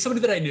 Somebody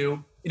that I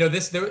knew.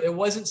 It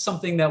wasn't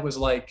something that was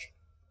like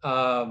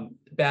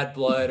bad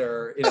blood,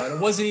 or it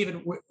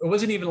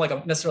wasn't even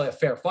like necessarily a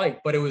fair fight,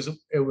 but it was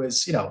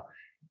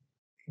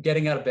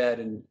getting out of bed.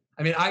 And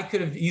I mean, I could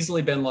have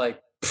easily been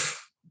like,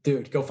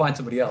 dude, go find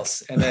somebody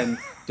else, and then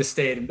just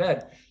stayed in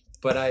bed.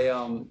 But I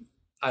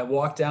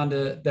walked down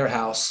to their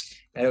house,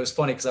 and it was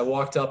funny because I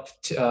walked up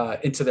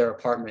into their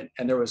apartment,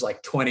 and there was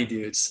like 20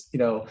 dudes,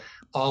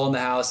 all in the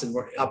house, and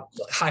we're up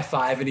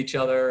high-fiving each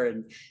other,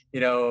 and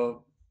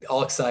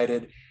all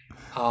excited.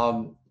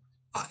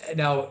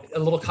 Now, a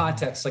little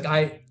context, like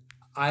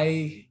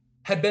I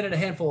had been in a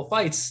handful of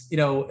fights,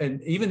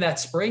 and even that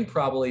spring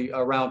probably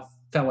around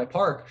Fenway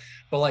Park,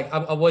 but like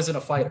I wasn't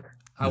a fighter.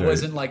 I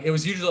wasn't like, it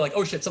was usually like,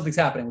 oh shit, something's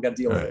happening, we got to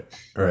deal with it.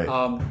 Right.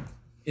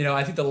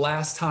 I think the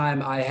last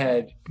time I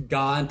had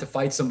gone to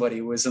fight somebody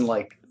was in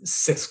like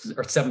 6th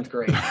or 7th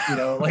grade, I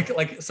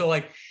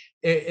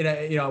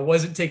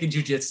wasn't taking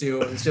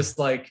jujitsu. It was just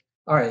like,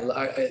 all right, look,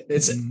 at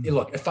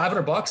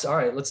 $500, all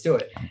right, let's do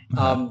it.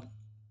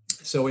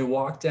 So we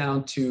walked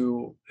down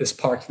to this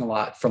parking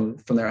lot from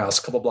their house,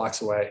 a couple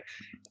blocks away,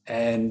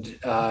 and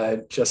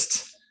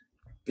just,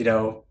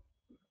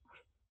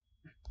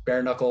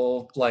 bare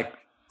knuckle, like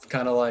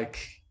kind of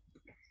like,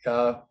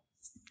 I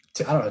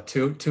don't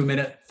know, 2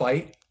 minute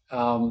fight.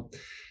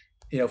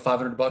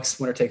 $500,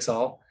 winner takes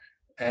all.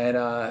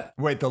 And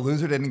Wait, the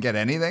loser didn't get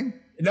anything?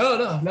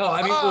 no.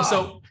 I mean,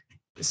 well,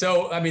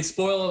 so I mean,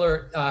 spoiler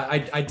alert,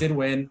 I did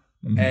win,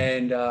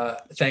 and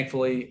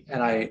thankfully,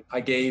 and I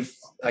gave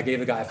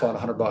the guy I fought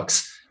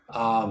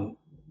 $100,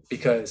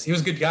 because he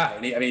was a good guy.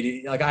 And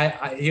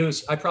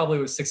I probably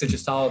was 6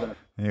 inches taller than him.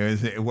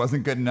 It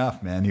wasn't good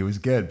enough, man. He was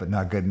good, but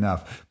not good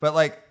enough. But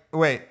like,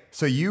 wait,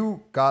 so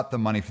you got the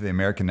money for the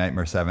American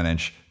Nightmare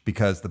 7-inch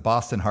because the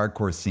Boston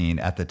hardcore scene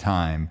at the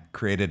time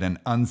created an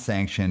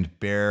unsanctioned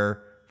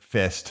bare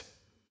fist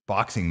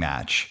boxing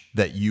match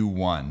that you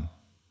won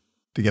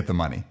to get the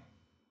money.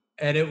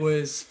 And it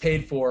was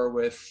paid for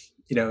with,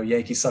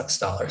 Yankee Sucks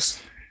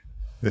dollars.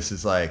 This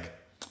is like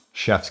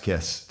chef's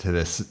kiss to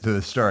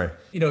this story.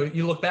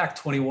 You look back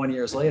 21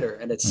 years later,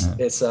 and it's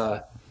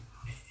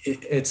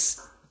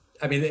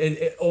I mean,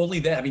 only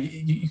that. I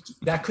mean,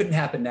 that couldn't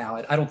happen now.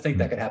 I don't think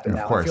that could happen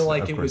now. I feel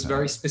like it was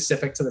very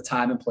specific to the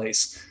time and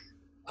place.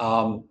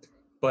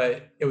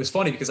 But it was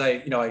funny because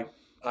I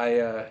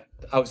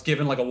was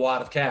given like a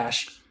wad of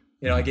cash.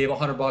 I gave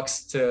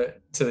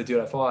 $100 to the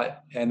dude I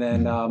fought, and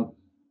then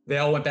they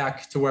all went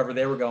back to wherever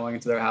they were going,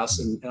 into their house,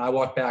 and I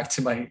walked back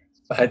to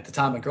at the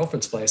time my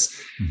girlfriend's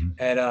place,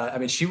 and I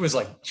mean, she was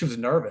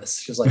nervous.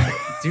 She was like,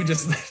 dude,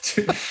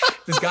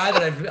 this guy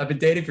that I've been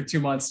dating for 2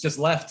 months just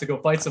left to go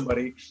fight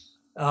somebody.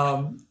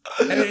 I mean,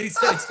 it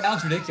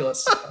sounds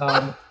ridiculous,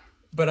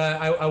 but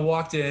I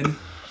walked in,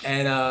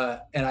 and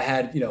I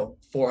had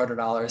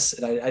 $400,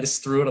 and I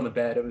just threw it on the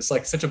bed. It was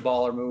like such a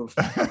baller move.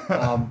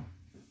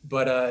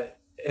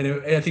 And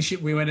I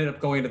think we ended up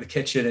going into the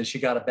kitchen, and she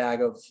got a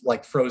bag of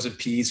like frozen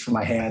peas for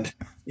my hand,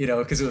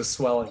 because it was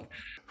swelling.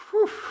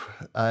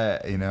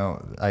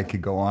 I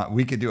could go on.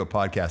 We could do a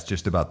podcast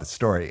just about the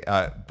story.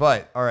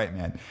 But all right,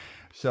 man.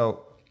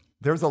 So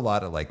there's a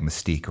lot of like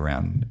mystique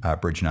around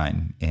Bridge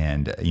 9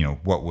 and,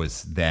 what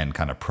was then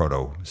kind of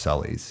proto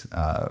Sully's.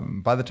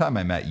 By the time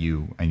I met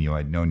you, I knew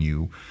I'd known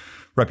you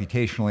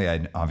reputationally.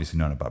 I'd obviously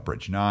known about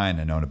Bridge 9.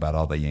 I'd known about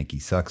all the Yankee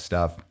Sucks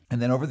stuff.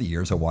 And then over the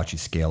years, I watched you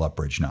scale up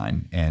Bridge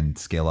 9 and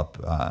scale up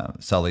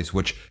Sully's,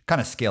 which kind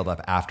of scaled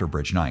up after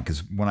Bridge 9.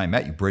 Because when I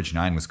met you, Bridge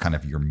 9 was kind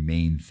of your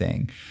main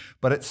thing.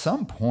 But at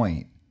some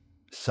point,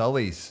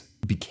 Sully's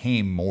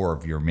became more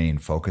of your main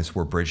focus,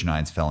 where Bridge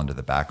 9's fell into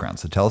the background.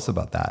 So tell us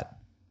about that.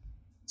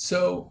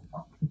 So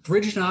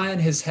Bridge 9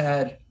 has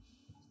had,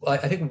 I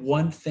think,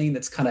 one thing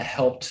that's kind of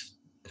helped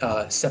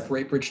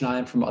separate Bridge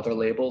 9 from other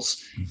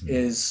labels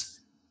is,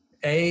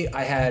 I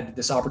had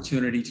this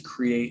opportunity to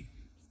create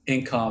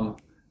income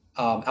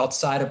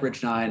outside of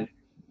Bridge 9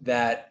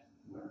 that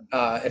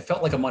it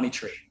felt like a money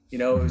tree.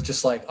 It was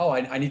just like, oh,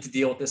 I need to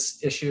deal with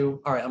this issue.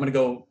 All right, I'm going to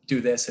go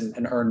do this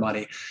and earn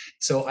money.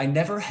 So I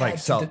never had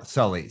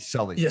Sully.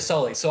 Yeah,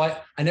 Sully. So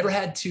I never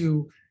had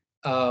to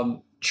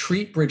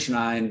treat Bridge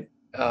 9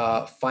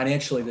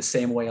 financially the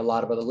same way a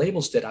lot of other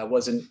labels did. I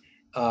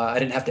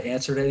didn't have to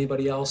answer to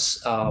anybody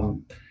else.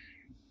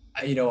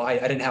 I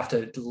didn't have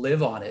to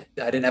live on it.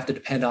 I didn't have to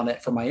depend on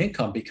it for my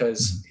income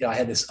because I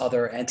had this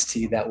other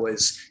entity that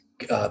was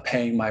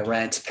paying my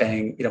rent,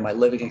 paying my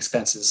living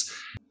expenses.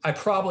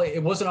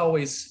 It wasn't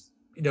always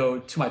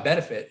to my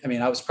benefit. I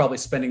mean, I was probably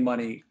spending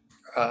money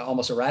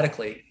almost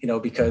erratically,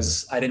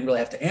 because I didn't really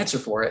have to answer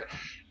for it.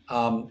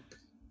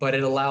 But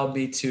it allowed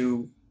me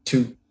to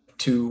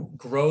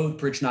grow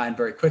Bridge 9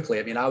 very quickly.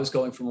 I mean, I was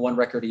going from one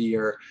record a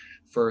year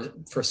for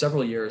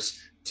several years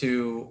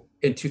to,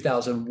 in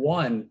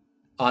 2001,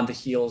 on the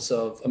heels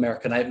of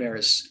American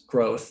Nightmare's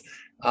growth,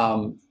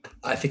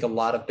 I think a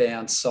lot of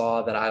bands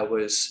saw that I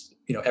was,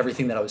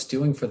 everything that I was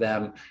doing for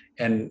them,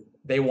 and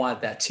they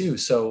wanted that too.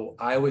 So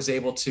I was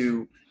able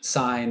to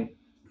sign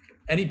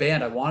any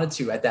band I wanted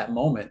to at that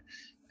moment,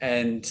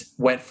 and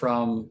went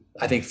from,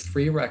 I think,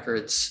 3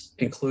 records,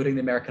 including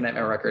the American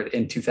Nightmare record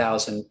in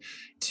 2000,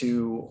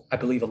 to, I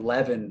believe,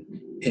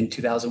 11 in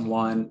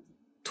 2001,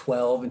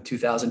 12 in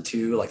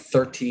 2002, like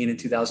 13 in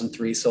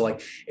 2003. So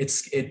like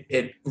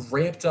it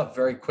ramped up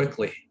very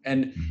quickly,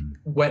 and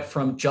went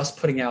from just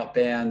putting out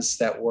bands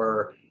that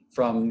were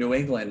from New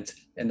England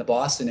and the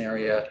Boston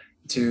area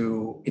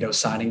to,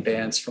 signing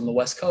bands from the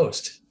West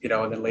Coast, and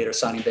then later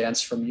signing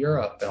bands from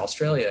Europe and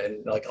Australia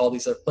and like all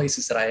these other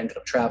places that I ended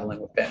up traveling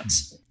with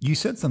bands. You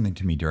said something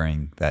to me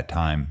during that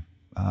time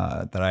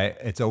that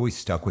it's always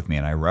stuck with me,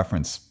 and I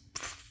reference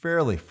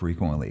fairly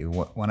frequently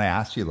when I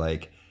asked you,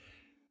 like,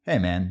 hey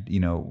man,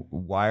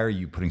 why are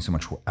you putting so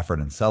much effort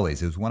in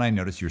Sully's? It was when I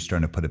noticed you were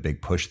starting to put a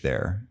big push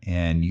there.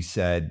 And you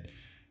said,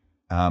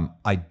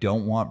 I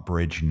don't want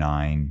Bridge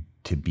 9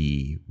 to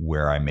be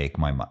where I make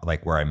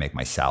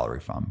my salary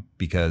from,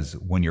 because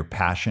when your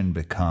passion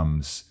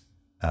becomes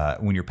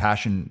your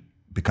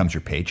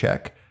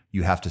paycheck,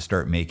 you have to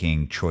start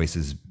making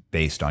choices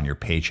based on your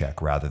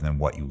paycheck rather than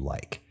what you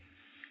like.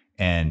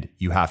 And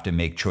you have to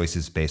make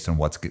choices based on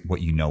what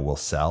will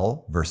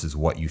sell versus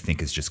what you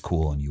think is just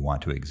cool and you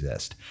want to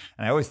exist.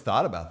 And I always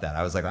thought about that.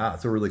 I was like, wow,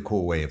 it's a really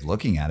cool way of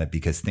looking at it,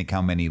 because think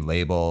how many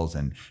labels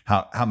and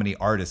how many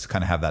artists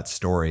kind of have that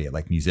story,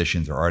 like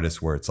musicians or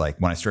artists, where it's like,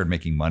 when I started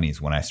making money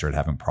is when I started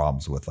having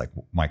problems with like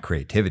my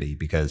creativity,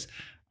 because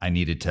I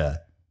needed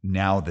to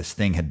now this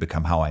thing had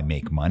become how I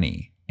make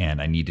money,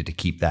 and I needed to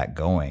keep that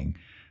going.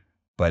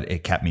 But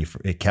it kept me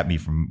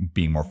from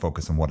being more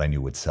focused on what I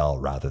knew would sell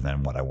rather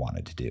than what I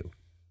wanted to do.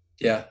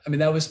 Yeah. I mean,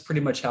 that was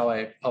pretty much how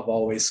I've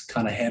always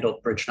kind of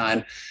handled Bridge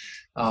 9.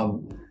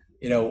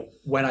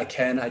 When I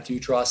can, I do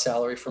draw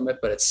salary from it,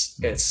 but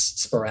it's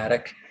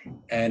sporadic.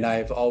 And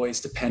I've always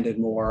depended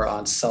more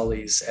on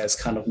Sully's as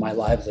kind of my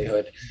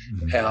livelihood.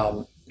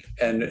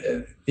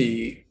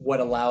 What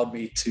allowed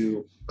me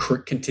to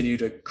continue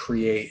to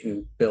create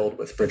and build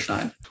with Bridge 9.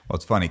 Well,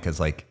 it's funny because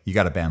like you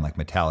got a band like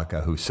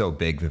Metallica who's so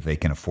big that they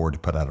can afford to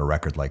put out a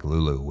record like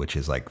Lulu, which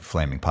is like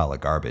flaming pile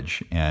of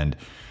garbage. And,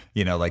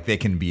 like they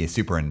can be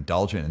super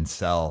indulgent and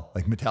sell,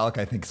 like Metallica,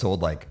 I think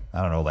sold like,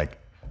 I don't know, like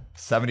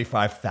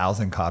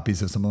 75,000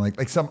 copies of something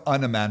like some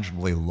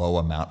unimaginably low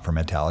amount for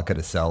Metallica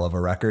to sell of a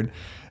record.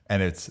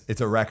 And it's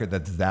a record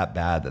that's that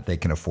bad that they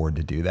can afford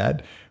to do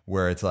that,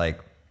 where it's like,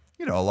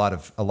 a lot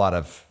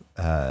of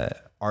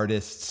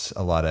artists,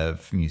 a lot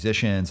of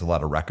musicians, a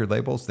lot of record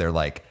labels, they're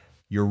like,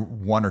 you're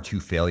one or two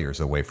failures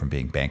away from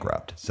being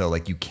bankrupt. So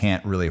like you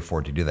can't really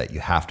afford to do that. You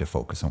have to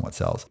focus on what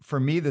sells.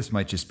 For me, this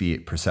might just be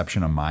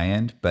perception on my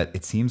end, but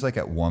it seems like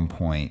at one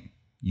point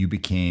you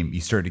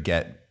started to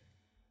get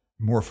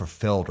more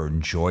fulfilled or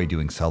enjoy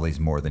doing Sully's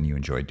more than you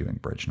enjoyed doing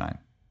Bridge 9.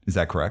 Is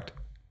that correct?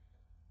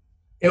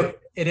 It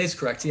is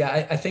correct.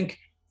 Yeah. I think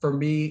for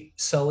me,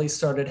 Sully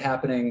started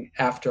happening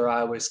after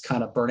I was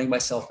kind of burning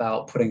myself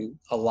out, putting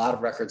a lot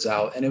of records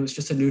out. And it was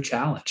just a new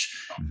challenge.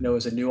 It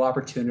was a new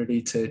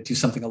opportunity to do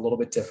something a little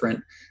bit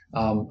different.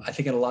 I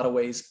think in a lot of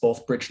ways,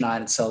 both Bridge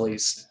 9 and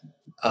Sully's,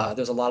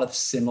 there's a lot of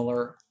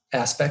similar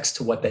aspects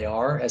to what they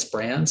are as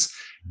brands,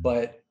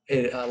 but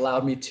it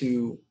allowed me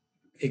to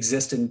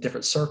exist in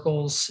different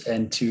circles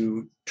and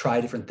to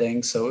try different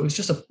things. So it was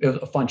just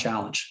a fun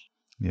challenge.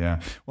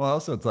 Yeah. Well,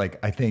 also it's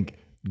like, I think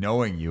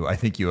knowing you, I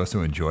think you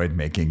also enjoyed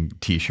making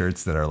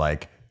t-shirts that are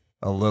like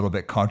a little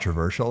bit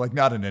controversial, like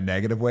not in a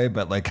negative way,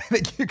 but like, I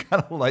think you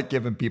kind of like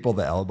giving people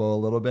the elbow a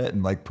little bit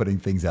and like putting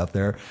things out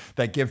there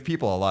that give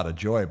people a lot of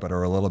joy, but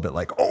are a little bit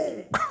like,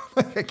 oh,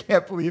 I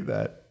can't believe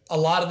that. A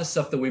lot of the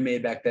stuff that we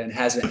made back then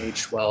hasn't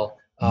aged well.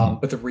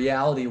 But the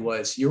reality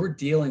was you were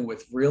dealing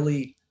with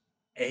really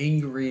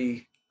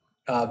angry,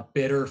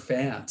 bitter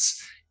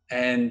fans.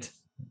 And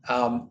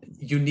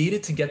you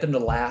needed to get them to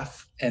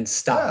laugh and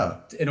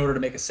stop in order to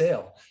make a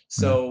sale.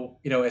 So,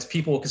 as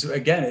people, because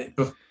again,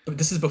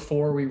 this is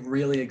before we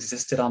really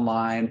existed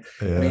online.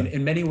 Yeah. I mean,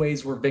 in many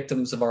ways, we're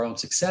victims of our own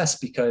success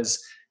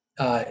because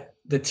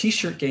the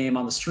t-shirt game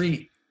on the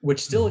street,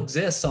 which still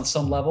exists on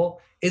some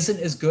level, isn't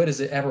as good as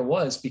it ever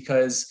was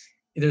because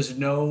there's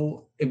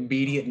no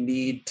immediate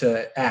need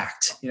to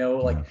act,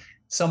 like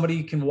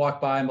somebody can walk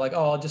by and be like,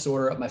 oh, I'll just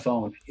order up my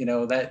phone.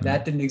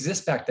 That didn't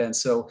exist back then.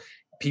 So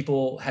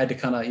people had to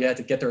you had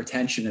to get their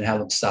attention and have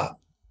them stop.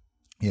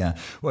 Yeah.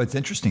 Well, it's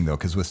interesting though,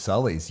 because with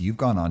Sully's, you've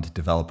gone on to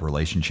develop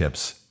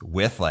relationships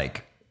with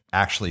like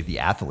actually the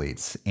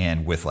athletes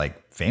and with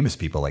like famous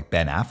people like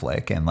Ben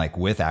Affleck and like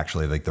with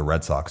actually like the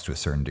Red Sox to a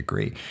certain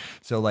degree.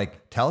 So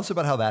like, tell us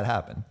about how that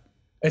happened.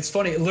 It's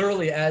funny.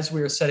 Literally, as we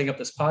were setting up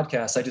this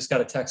podcast, I just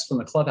got a text from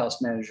the clubhouse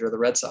manager of the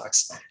Red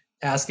Sox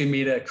asking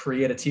me to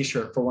create a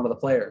t-shirt for one of the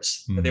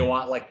players that they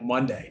want like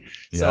Monday.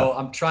 Yeah. So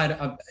I'm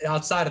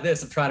outside of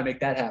this, I'm trying to make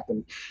that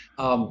happen.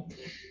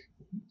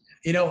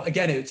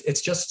 Again,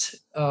 it's just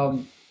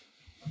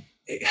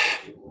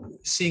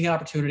seeing an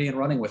opportunity and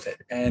running with it.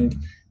 And,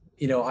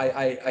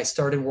 I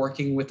started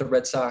working with the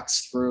Red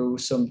Sox through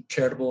some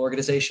charitable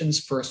organizations,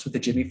 first with the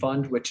Jimmy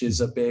Fund, which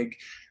is a big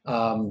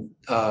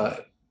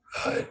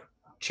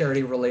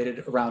charity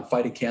related around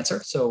fighting cancer.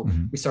 So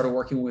we started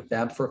working with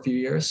them for a few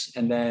years.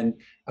 And then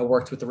I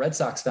worked with the Red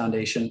Sox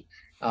Foundation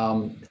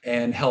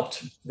and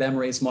helped them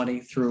raise money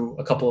through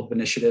a couple of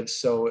initiatives.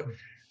 So,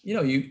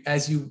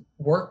 as you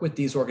work with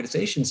these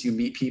organizations, you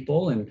meet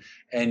people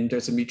and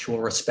there's a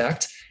mutual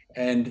respect.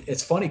 And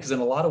it's funny because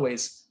in a lot of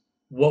ways,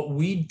 what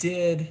we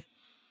did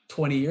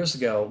 20 years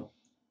ago,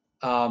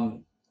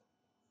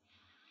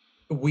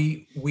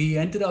 we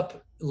ended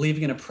up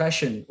leaving an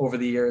impression over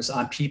the years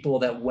on people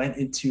that went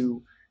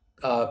into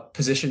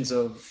positions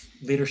of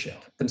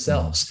leadership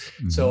themselves.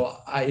 So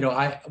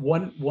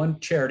one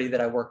charity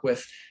that I work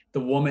with, the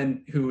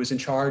woman who was in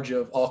charge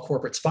of all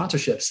corporate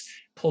sponsorships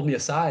pulled me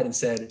aside and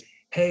said,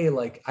 hey,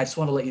 like, I just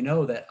want to let you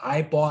know that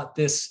I bought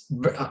this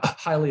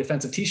highly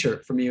offensive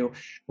t-shirt from you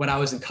when I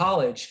was in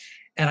college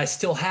and I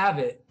still have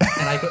it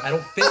and I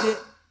don't fit it.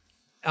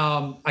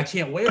 I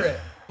can't wear it,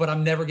 but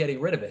I'm never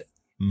getting rid of it.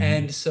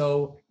 And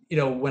so,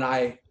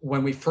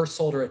 when we first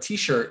sold her a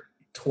t-shirt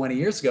 20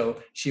 years ago,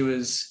 she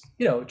was,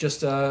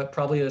 just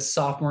probably a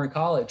sophomore in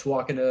college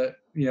walking to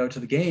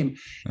the game.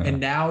 And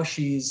now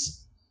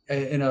she's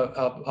in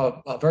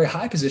a very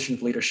high position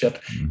of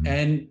leadership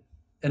and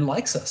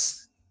likes us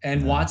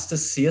and wants to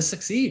see us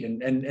succeed.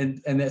 And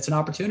it's an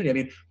opportunity. I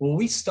mean, when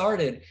we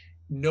started,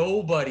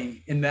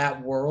 nobody in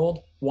that world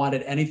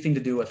wanted anything to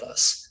do with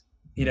us.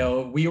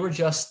 We were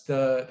just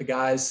the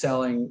guys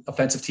selling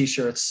offensive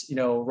t-shirts,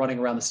 running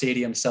around the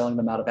stadium, selling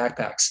them out of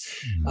backpacks.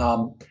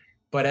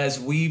 But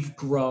as we've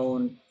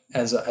grown,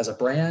 as a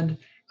brand.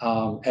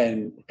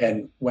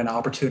 And when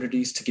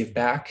opportunities to give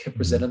back have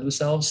presented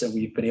themselves, and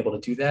we've been able to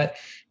do that,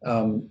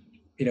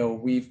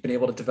 we've been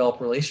able to develop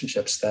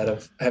relationships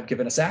that have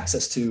given us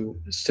access to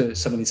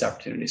some of these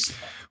opportunities.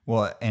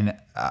 Well, and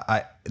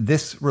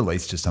this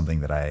relates to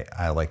something that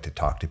I like to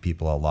talk to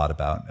people a lot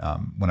about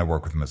when I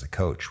work with them as a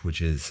coach,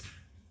 which is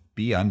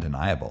be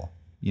undeniable.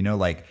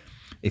 Like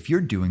if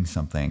you're doing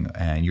something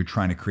and you're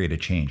trying to create a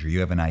change, or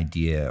you have an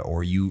idea,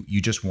 or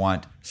you just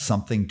want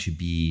something to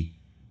be,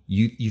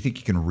 you think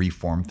you can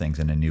reform things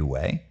in a new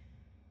way,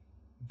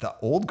 the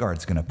old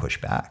guard's going to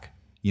push back.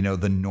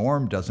 The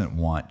norm doesn't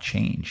want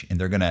change, and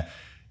they're going to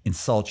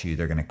insult you.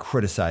 They're going to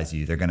criticize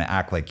you. They're going to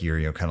act like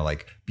you're, kind of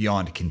like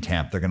beyond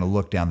contempt. They're going to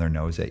look down their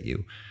nose at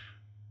you.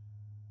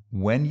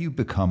 When you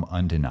become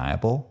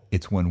undeniable,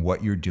 it's when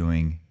what you're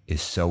doing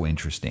is so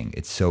interesting.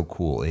 It's so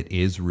cool. It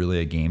is really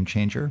a game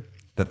changer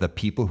that the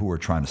people who were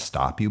trying to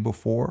stop you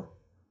before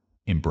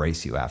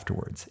embrace you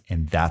afterwards.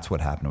 And that's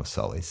what happened with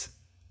Sully's.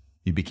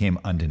 You became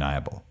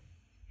undeniable.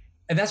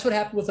 And that's what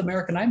happened with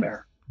American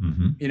Nightmare.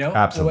 Mm-hmm.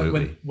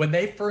 Absolutely. When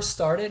they first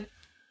started,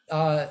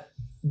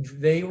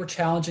 they were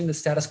challenging the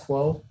status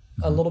quo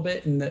a little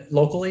bit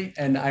locally.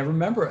 And I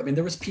remember,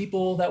 there was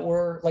people that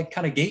were like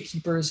kind of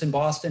gatekeepers in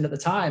Boston at the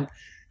time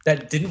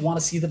that didn't want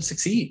to see them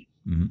succeed,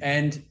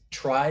 and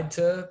tried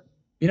to,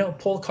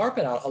 pull the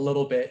carpet out a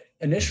little bit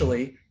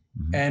initially,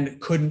 and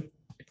couldn't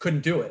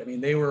do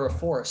it. They were a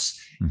force,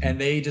 and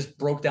they just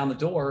broke down the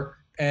door.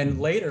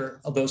 And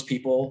later, those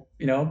people,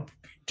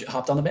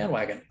 hopped on the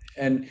bandwagon.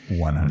 And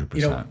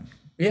 100%.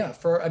 Yeah,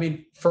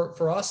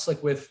 for us,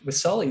 like with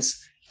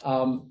Sully's,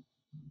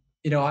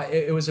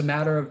 it was a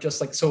matter of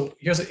just like, so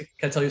can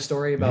I tell you a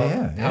story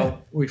about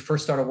how we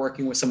first started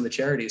working with some of the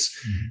charities?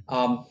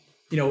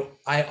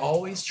 I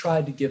always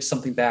tried to give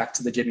something back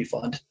to the Jimmy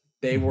Fund.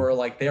 They are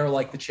like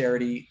the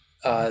charity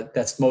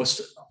that's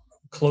most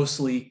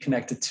closely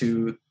connected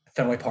to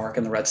Fenway Park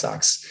and the Red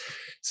Sox.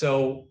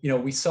 So,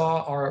 we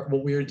saw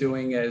what we were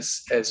doing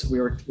as we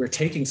were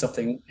taking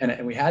something,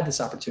 and we had this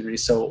opportunity.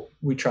 So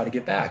we try to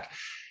give back.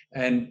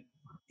 And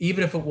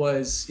even if it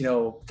was,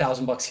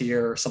 $1,000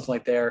 here or something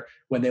like there,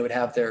 when they would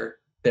have their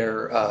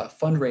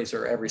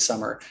fundraiser every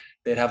summer,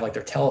 they'd have like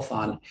their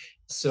telethon.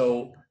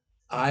 So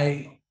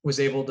I was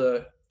able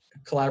to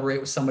collaborate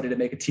with somebody to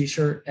make a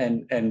t-shirt,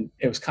 and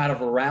it was kind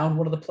of around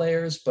one of the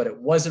players, but it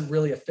wasn't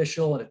really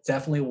official, and it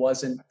definitely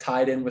wasn't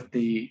tied in with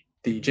the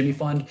Jimmy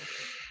Fund.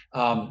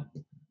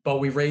 But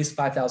we raised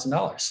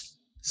 $5,000.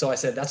 So I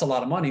said, that's a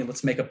lot of money.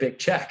 Let's make a big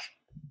check.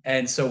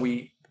 And so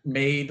we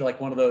made like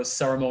one of those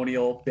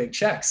ceremonial big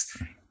checks,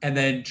 and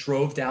then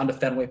drove down to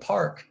Fenway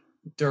Park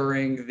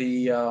during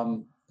the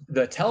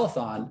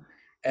telethon.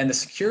 And the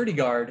security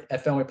guard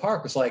at Fenway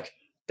Park was like,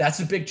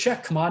 that's a big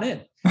check. Come on in.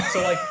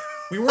 So like,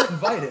 we weren't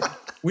invited.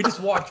 We just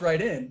walked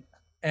right in,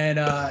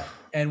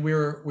 and we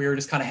were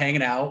just kind of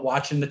hanging out,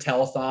 watching the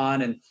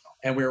telethon,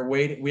 and we were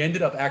waiting. We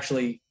ended up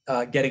actually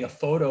getting a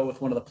photo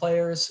with one of the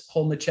players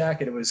holding the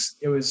check, and it was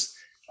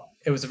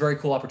a very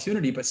cool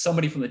opportunity. But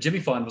somebody from the Jimmy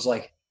Fund was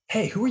like,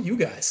 "Hey, who are you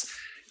guys?"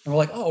 And we're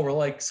like, "Oh, we're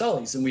like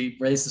Sully's, and we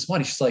raised this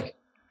money." She's like,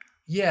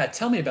 "Yeah,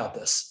 tell me about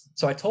this."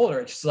 So I told her,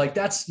 and she's like,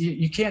 "That's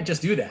you can't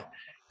just do that,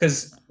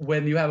 because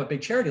when you have a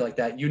big charity like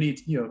that,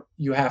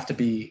 you have to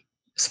be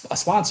a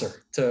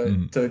sponsor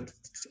to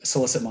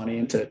solicit money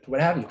and to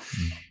what have you."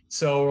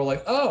 So we're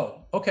like,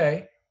 "Oh,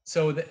 okay."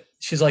 So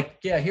she's like,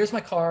 "Yeah, here's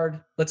my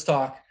card. Let's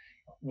talk."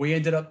 We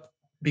ended up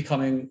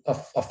becoming a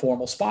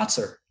formal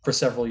sponsor for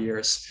several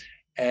years,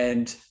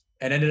 and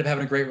ended up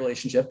having a great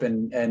relationship,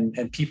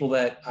 and people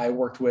that I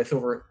worked with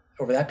over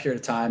that period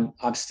of time,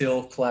 I'm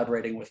still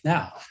collaborating with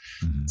now.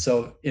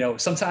 So,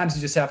 sometimes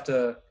you just have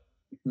to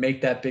make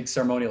that big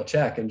ceremonial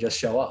check and just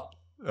show up.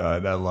 I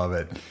love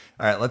it.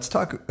 All right, let's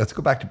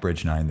go back to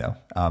Bridge 9 though.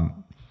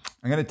 I'm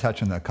going to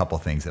touch on a couple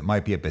of things that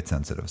might be a bit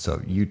sensitive.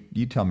 So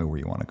you tell me where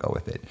you want to go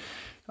with it.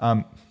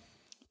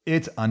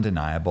 It's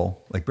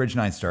undeniable. Like Bridge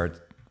 9 starts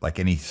like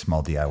any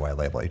small DIY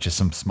label. It's just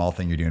some small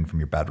thing you're doing from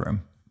your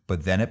bedroom,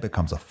 but then it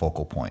becomes a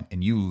focal point,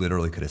 and you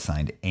literally could have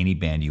signed any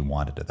band you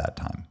wanted at that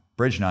time.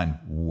 Bridge 9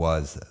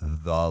 was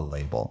the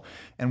label,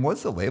 and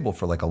was the label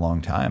for like a long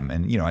time.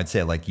 And, I'd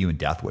say like you and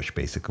Death Wish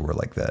basically were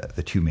like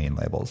the two main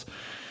labels.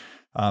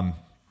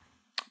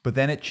 But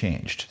then it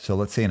changed. So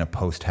let's say in a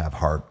post Have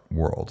Heart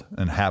world,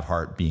 and Have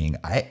Heart being,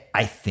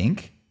 I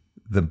think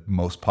the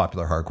most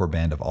popular hardcore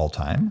band of all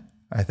time.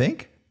 I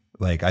think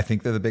they're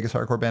the biggest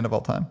hardcore band of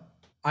all time.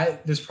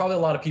 There's probably a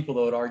lot of people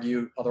that would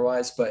argue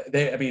otherwise, but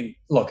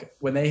look,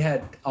 when they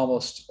had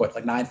almost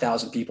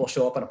 9,000 people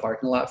show up in a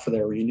parking lot for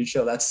their reunion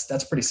show,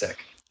 that's pretty sick.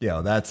 Yeah,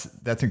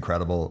 that's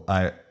incredible.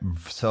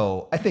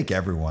 So I think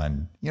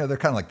everyone, they're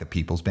kind of like the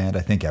people's band.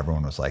 I think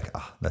everyone was like,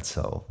 oh, it's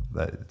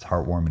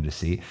heartwarming to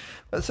see.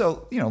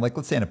 So, like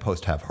let's say in a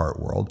post Have Heart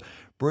world,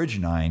 Bridge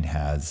 9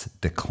 has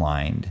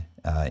declined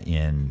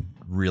in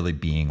really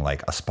being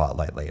like a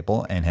spotlight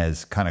label, and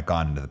has kind of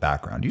gone into the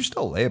background. You're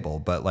still a label,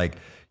 but like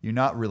you're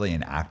not really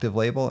an active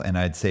label. And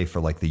I'd say for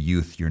like the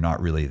youth, you're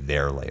not really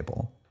their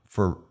label.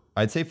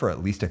 I'd say for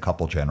at least a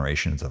couple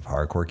generations of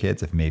hardcore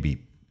kids, if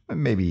maybe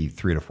maybe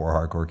 3 to 4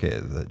 hardcore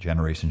kids, the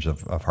generations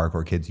of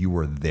hardcore kids, you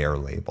were their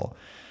label.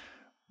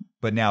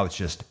 But now it's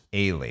just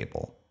a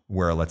label,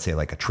 where let's say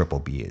like a Triple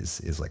B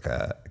is like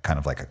a kind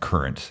of like a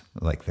current,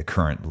 like the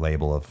current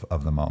label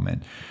of the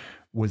moment.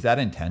 Was that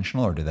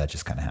intentional, or did that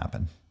just kind of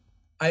happen?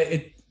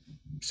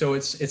 So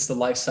it's the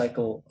life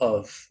cycle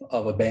of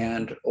a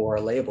band or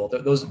a label.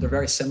 They're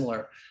very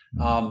similar.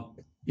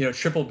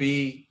 Triple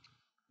B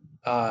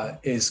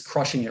is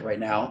crushing it right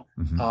now,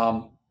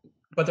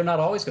 but they're not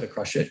always going to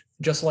crush it.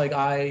 Just like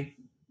I,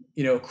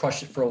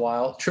 crushed it for a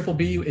while. Triple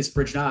B is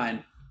Bridge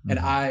 9, and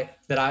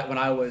when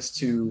I was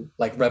to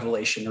like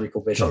Revelation or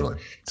Equal Vision.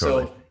 Totally.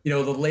 So the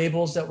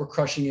labels that were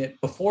crushing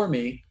it before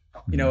me,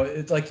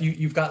 it's like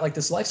you've got like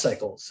this life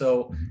cycle.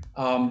 So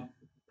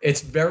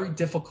it's very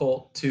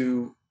difficult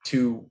to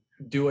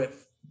do it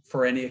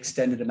for any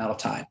extended amount of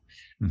time.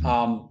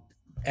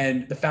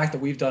 And the fact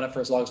that we've done it for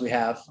as long as we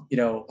have,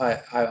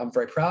 I'm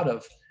very proud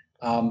of.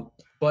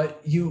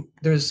 But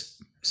there's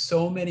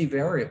so many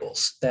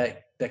variables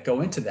that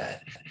go into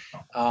that.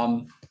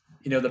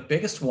 The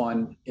biggest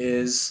one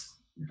is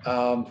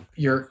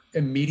your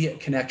immediate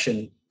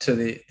connection to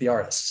the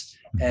artists.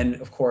 And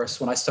of course,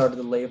 when I started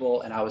the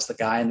label and I was the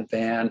guy in the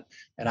van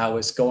and I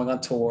was going on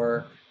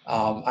tour,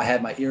 I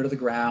had my ear to the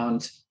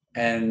ground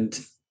and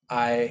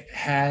I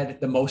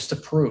had the most to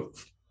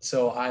prove.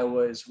 So I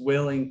was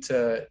willing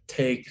to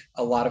take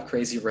a lot of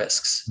crazy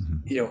risks,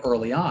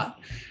 early on,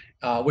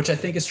 which I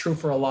think is true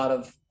for a lot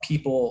of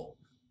people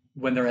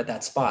when they're at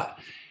that spot.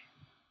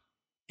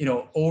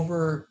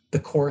 Over the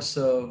course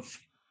of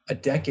a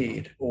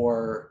decade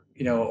or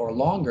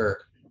longer,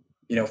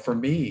 for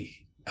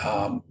me,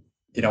 I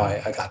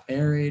got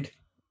married,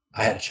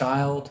 I had a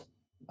child,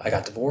 I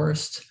got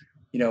divorced,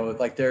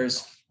 like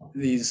there's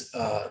these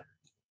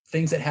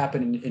things that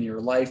happen in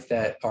your life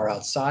that are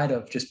outside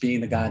of just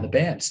being the guy in the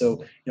band.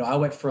 So, I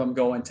went from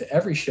going to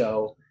every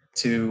show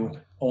to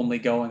only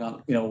going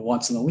on,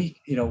 once in a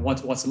week,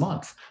 once a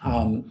month.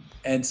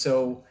 And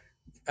so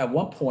at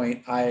one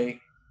point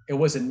it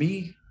wasn't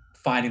me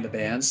finding the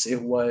bands.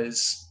 It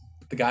was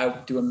the guy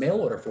doing mail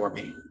order for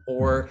me,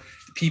 or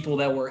people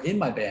that were in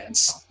my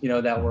bands,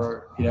 that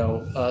were,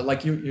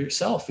 like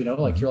yourself,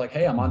 like you're like,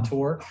 hey, I'm on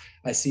tour.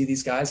 I see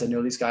these guys. I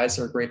know these guys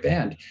are a great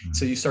band.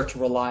 So you start to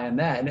rely on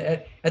that.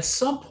 And at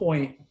some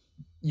point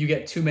you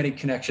get too many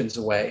connections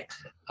away.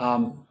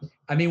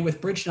 With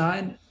Bridge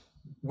 9,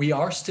 we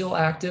are still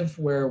active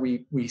where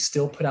we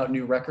still put out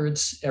new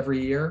records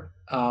every year.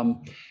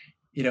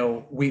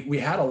 We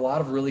had a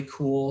lot of really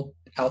cool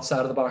outside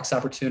of the box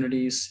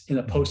opportunities in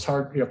the post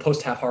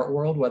Half Heart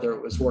world, whether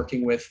it was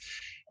working with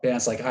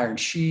bands like Iron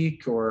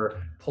Chic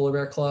or Polar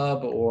Bear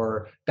Club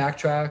or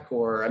Backtrack,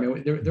 or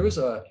there was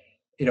a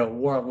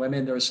War on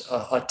Women. There's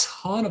a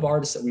ton of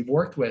artists that we've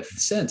worked with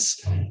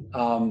since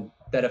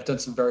that have done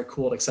some very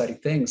cool and exciting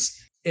things.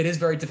 It is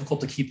very difficult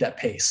to keep that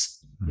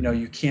pace.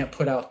 You can't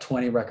put out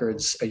 20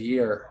 records a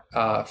year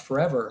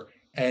forever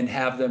and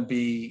have them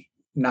be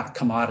not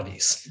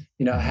commodities.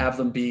 Have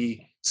them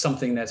be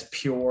something that's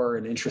pure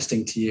and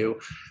interesting to you.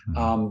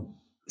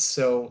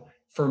 So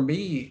for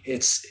me,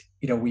 it's,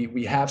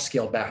 we have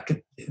scaled back.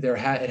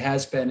 It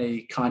has been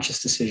a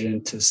conscious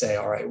decision to say,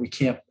 all right, we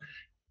can't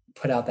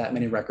put out that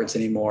many records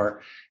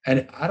anymore.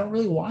 And I don't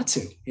really want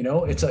to,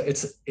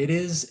 it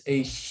is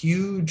a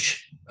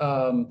huge,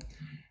 the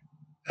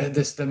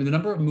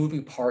number of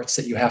moving parts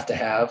that you have to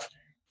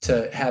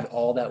have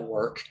all that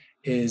work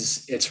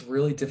it's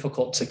really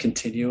difficult to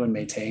continue and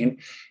maintain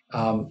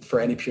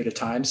for any period of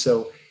time.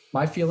 So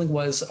my feeling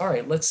was, all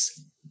right,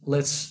 let's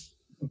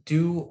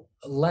do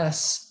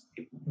less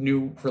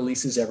new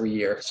releases every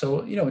year.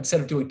 So,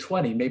 instead of doing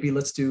 20, maybe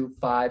let's do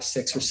 5,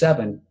 6, or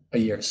 7 a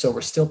year. So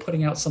we're still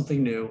putting out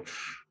something new.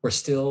 We're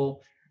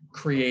still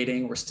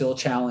creating, we're still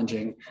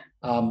challenging.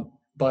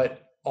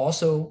 But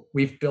also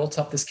we've built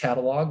up this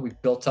catalog,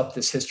 we've built up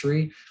this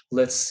history.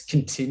 Let's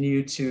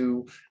continue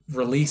to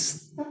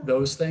release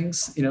those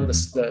things,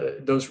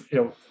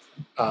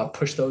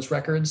 push those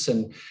records.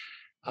 And,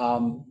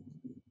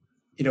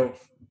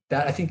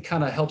 that I think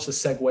kind of helps us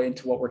segue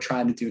into what we're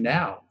trying to do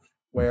now,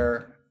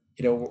 where,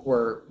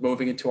 we're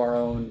moving into our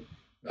own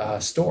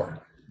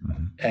store.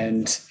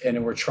 And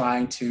we're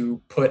trying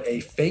to put a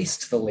face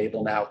to the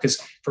label now,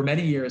 because for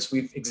many years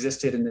we've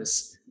existed in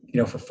this,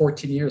 for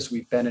 14 years,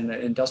 we've been in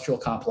an industrial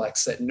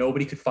complex that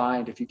nobody could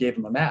find if you gave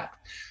them a map.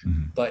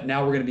 But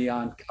now we're going to be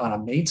on a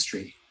main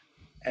street,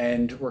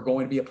 and we're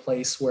going to be a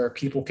place where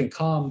people can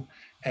come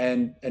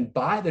and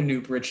buy the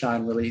new Bridge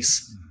 9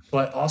 release,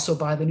 but also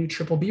buy the new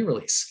Triple B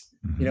release.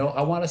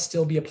 I want to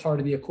still be a part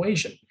of the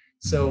equation.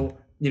 So,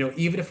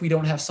 even if we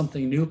don't have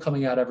something new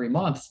coming out every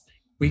month,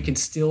 we can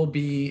still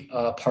be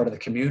a part of the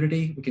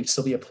community. We can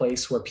still be a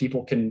place where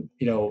people can,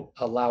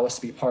 allow us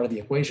to be part of the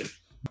equation.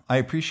 I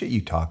appreciate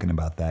you talking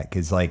about that,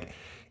 because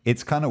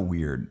it's kind of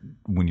weird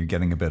when you're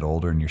getting a bit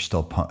older and you're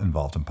still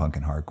involved in punk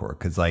and hardcore.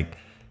 Because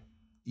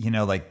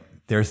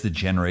there's the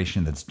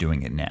generation that's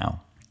doing it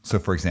now. So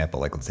for example,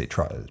 let's say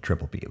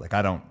Triple B,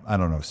 I don't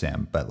know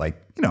Sam, but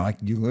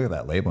you look at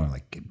that label and you're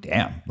like,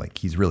 damn,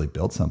 he's really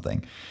built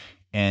something.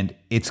 And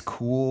it's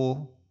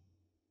cool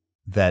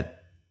that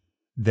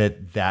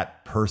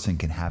that person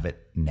can have it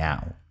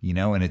now, you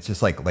know? And it's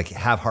just like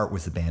Have Heart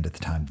was the band at the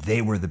time.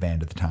 They were the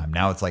band at the time.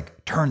 Now it's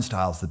like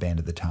Turnstile's the band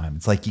at the time.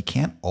 It's like, you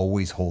can't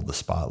always hold the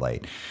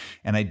spotlight.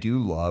 And I do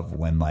love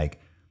when like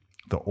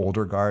the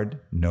older guard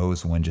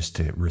knows when just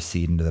to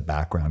recede into the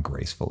background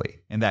gracefully.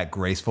 And that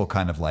graceful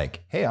kind of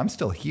like, hey, I'm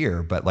still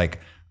here, but like,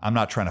 I'm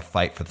not trying to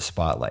fight for the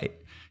spotlight.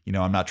 You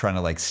know, I'm not trying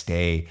to like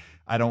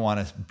I don't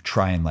want to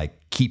try and like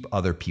keep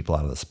other people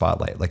out of the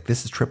spotlight. Like,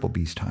 this is Triple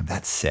B's time.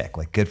 That's sick.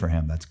 Like, good for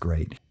him. That's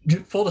great.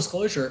 Full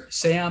disclosure,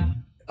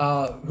 Sam,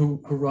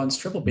 who runs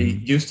Triple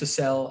B, used to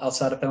sell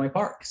outside of Fenway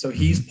Park. So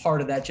he's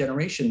part of that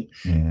generation,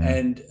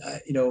 and,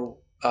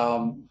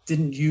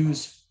 didn't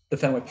use the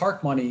Fenway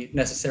Park money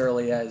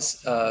necessarily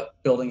as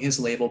building his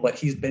label, but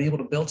he's been able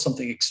to build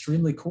something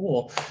extremely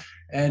cool.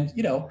 And,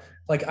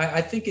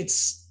 I think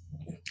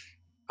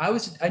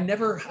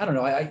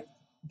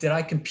did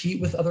I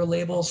compete with other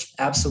labels?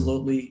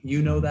 Absolutely.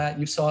 You know that.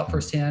 You saw it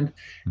firsthand.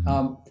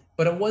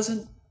 But it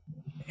wasn't,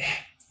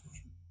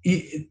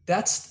 I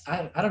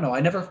don't know.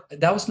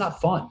 That was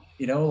not fun.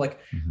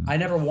 I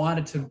never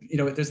wanted to,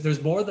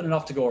 there's more than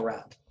enough to go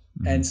around.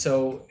 And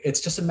so it's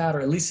just a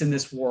matter, at least in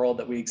this world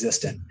that we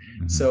exist in.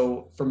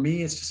 So for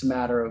me, it's just a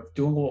matter of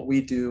doing what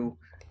we do,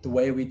 the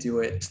way we do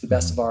it, to the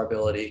best of our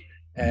ability.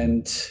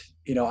 And,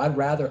 I'd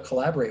rather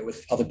collaborate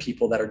with other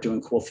people that are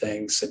doing cool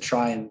things and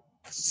try and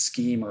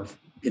scheme or,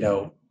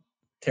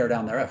 tear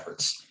down their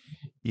efforts.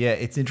 Yeah,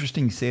 it's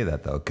interesting you say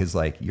that though, because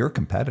like, you're a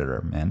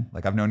competitor, man.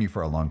 Like, I've known you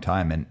for a long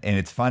time, and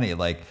it's funny.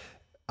 Like,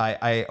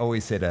 I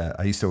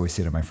used to always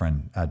say to my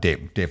friend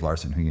Dave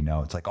Larson, who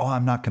it's like, oh,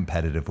 I'm not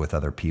competitive with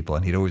other people,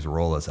 and he'd always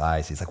roll his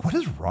eyes. He's like, what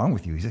is wrong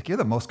with you? He's like, you're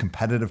the most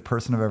competitive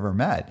person I've ever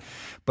met.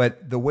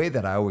 But the way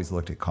that I always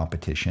looked at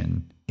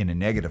competition in a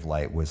negative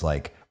light was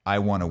like, I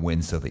want to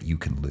win so that you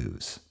can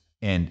lose.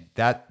 And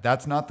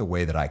that's not the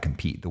way that I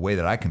compete. The way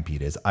that I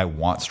compete is I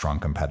want strong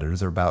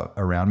competitors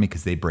around me,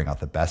 because they bring out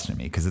the best in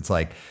me. Because it's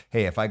like,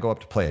 hey, if I go up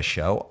to play a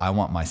show, I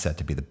want my set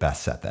to be the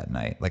best set that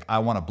night. Like, I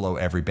want to blow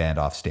every band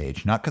off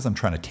stage, not because I'm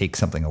trying to take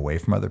something away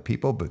from other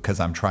people, but because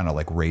I'm trying to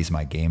like raise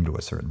my game to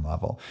a certain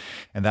level.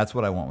 And that's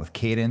what I want with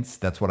Cadence.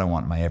 That's what I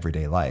want in my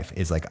everyday life,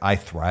 is like, I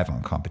thrive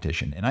on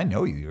competition. And I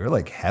know you're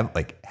like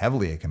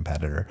heavily a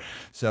competitor.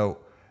 So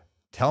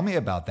tell me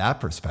about that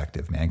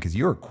perspective, man, because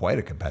you're quite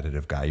a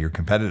competitive guy. You're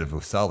competitive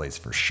with Sully's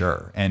for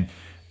sure. And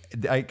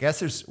I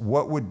guess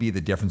what would be the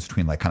difference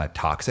between like kind of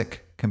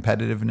toxic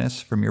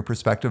competitiveness from your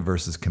perspective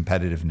versus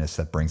competitiveness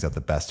that brings out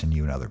the best in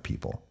you and other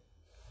people?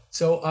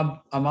 So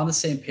I'm on the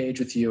same page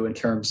with you in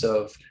terms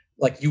of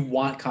like, you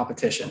want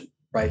competition,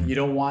 right? You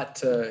don't want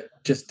to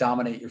just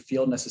dominate your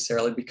field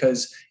necessarily,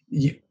 because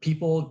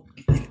people,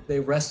 they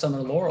rest on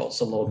their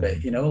laurels a little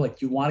bit,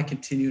 like, you want to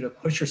continue to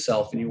push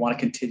yourself, and you want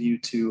to continue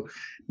to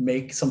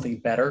make something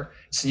better.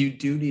 So you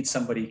do need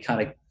somebody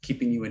kind of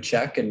keeping you in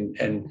check,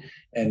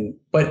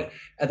 but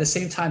at the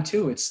same time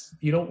too,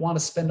 you don't want to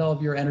spend all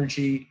of your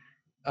energy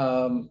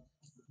going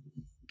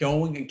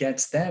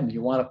against them.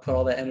 You want to put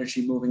all that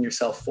energy moving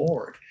yourself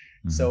forward.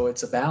 So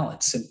it's a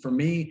balance. And for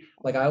me,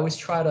 like, I always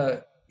try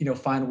to,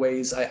 find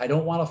ways. I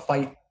don't want to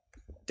fight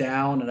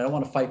down, and I don't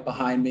want to fight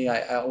behind me.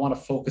 I want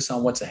to focus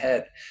on what's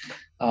ahead.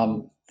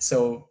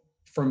 So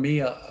for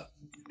me,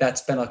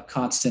 that's been a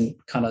constant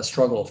kind of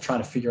struggle of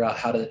trying to figure out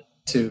how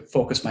to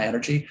focus my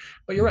energy.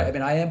 But you're right. I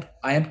mean,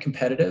 I am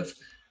competitive,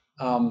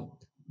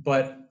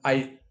 but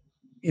I'm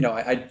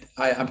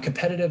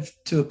competitive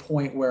to the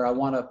point where I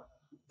want to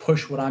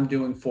push what I'm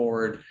doing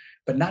forward,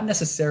 but not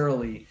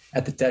necessarily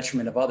at the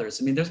detriment of others.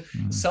 I mean,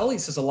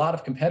 Sully's has a lot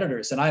of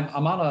competitors, and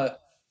I'm on a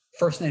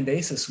first name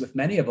basis with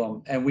many of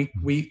them. And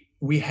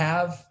we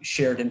have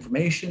shared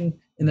information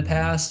in the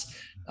past.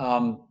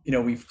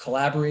 We've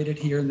collaborated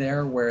here and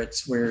there where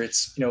it's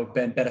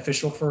been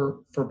beneficial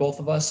for both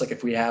of us. Like,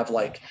 if we have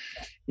like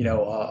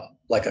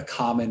a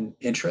common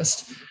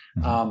interest,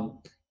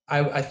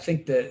 I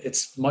think that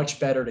it's much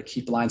better to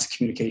keep lines of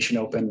communication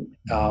open,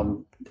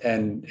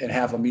 and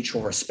have a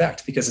mutual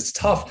respect, because it's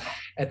tough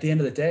at the end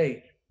of the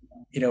day.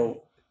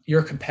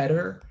 Your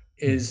competitor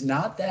is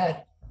not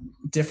that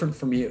different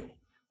from you,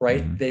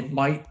 right?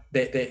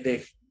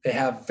 They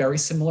have very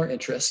similar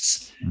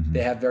interests.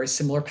 They have very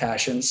similar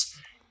passions.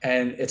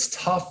 And it's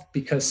tough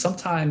because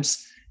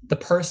sometimes the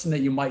person that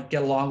you might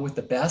get along with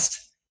the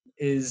best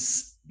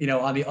is,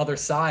 on the other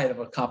side of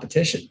a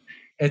competition.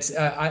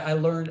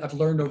 I've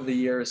learned over the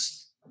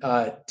years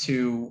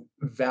to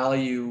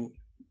value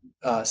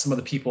some of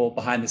the people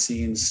behind the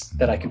scenes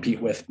that I compete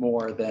with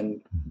more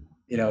than,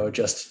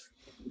 just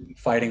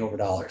fighting over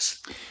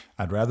dollars.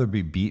 I'd rather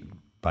be beat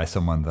by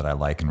someone that I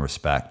like and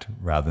respect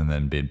rather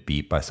than be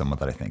beat by someone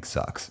that I think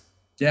sucks.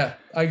 Yeah,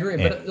 I agree.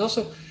 But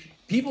also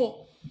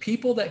people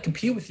that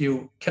compete with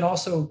you can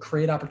also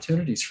create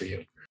opportunities for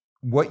you.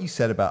 What you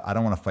said about, I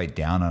don't want to fight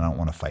down, I don't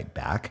want to fight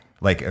back,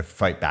 like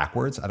fight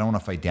backwards. I don't want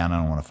to fight down, I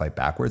don't want to fight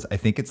backwards. I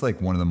think it's like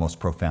one of the most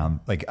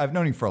profound, like, I've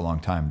known you for a long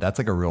time. That's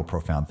like a real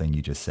profound thing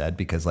you just said,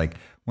 because like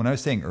when I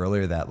was saying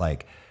earlier that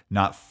like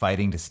not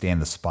fighting to stay in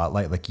the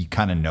spotlight. Like you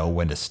kind of know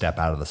when to step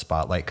out of the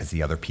spotlight because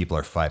the other people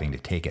are fighting to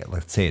take it.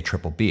 Let's say a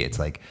triple B. It's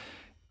like,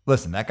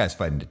 listen, that guy's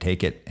fighting to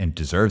take it and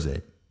deserves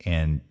it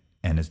and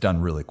has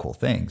done really cool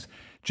things.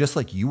 Just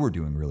like you were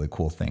doing really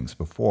cool things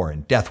before.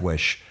 And Death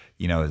Wish,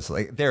 you know, is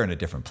like they're in a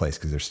different place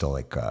because they're still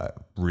like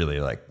really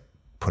like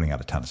putting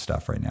out a ton of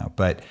stuff right now.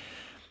 But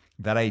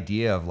that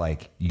idea of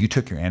like you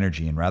took your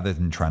energy and rather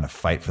than trying to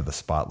fight for the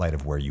spotlight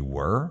of where you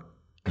were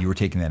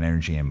taking that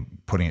energy and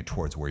putting it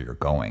towards where you're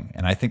going.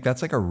 And I think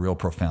that's like a real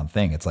profound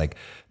thing. It's like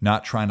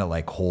not trying to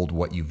like hold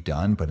what you've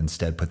done, but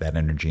instead put that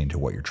energy into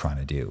what you're trying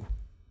to do.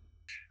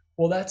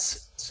 Well,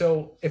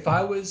 so if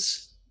I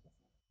was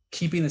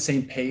keeping the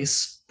same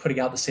pace, putting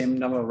out the same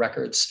number of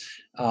records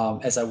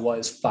as I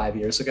was 5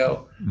 years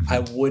ago, I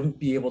wouldn't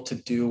be able to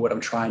do what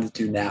I'm trying to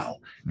do now.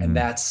 And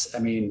that's, I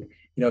mean,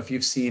 you know, if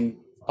you've seen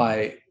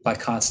my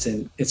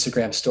constant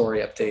Instagram story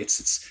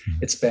updates,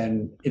 it's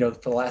been, you know,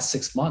 for the last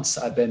 6 months,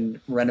 I've been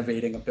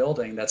renovating a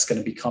building that's going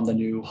to become the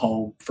new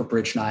home for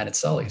Bridge 9 at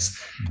Sully's.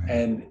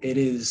 And it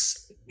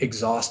is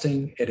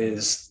exhausting. It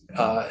is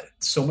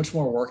so much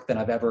more work than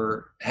I've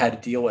ever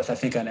had to deal with, I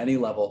think, on any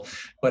level.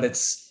 But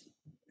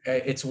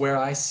it's where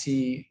I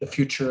see the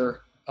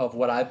future of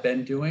what I've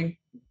been doing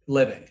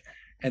living.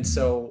 And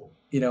so,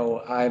 you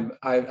know,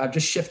 I'm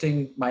just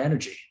shifting my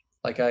energy.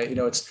 Like I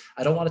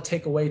don't want to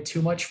take away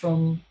too much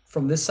from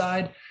this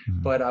side,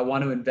 but I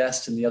want to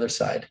invest in the other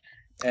side.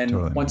 And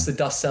totally. Once the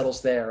dust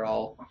settles there,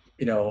 I'll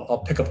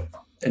pick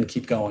up and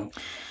keep going.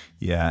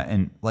 Yeah.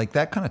 And like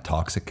that kind of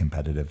toxic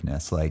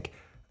competitiveness, like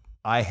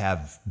I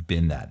have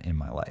been that in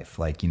my life.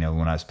 Like, you know,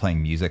 when I was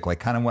playing music, like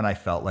kind of when I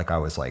felt like I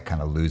was like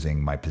kind of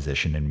losing my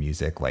position in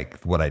music, like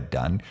what I'd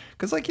done.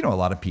 Cause like, you know, a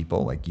lot of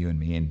people like you and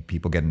me and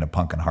people get into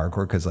punk and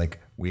hardcore cause like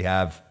we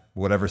have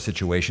whatever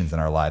situations in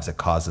our lives that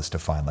cause us to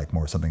find like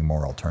something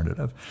more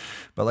alternative.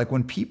 But like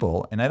when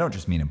people, and I don't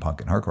just mean in punk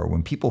and hardcore,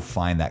 when people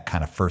find that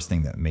kind of first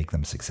thing that make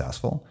them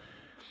successful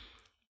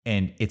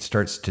and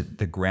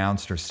the ground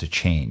starts to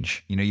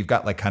change, you know, you've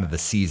got like kind of the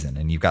season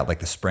and you've got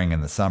like the spring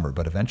and the summer,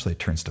 but eventually it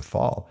turns to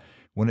fall.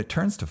 When it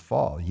turns to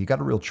fall, you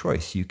got a real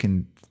choice. You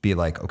can be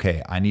like,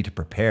 okay, I need to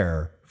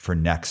prepare for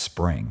next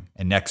spring,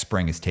 and next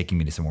spring is taking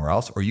me to somewhere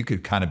else. Or you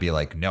could kind of be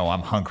like, no,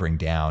 I'm hunkering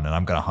down and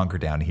I'm going to hunker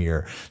down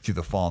here through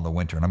the fall and the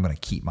winter and I'm going to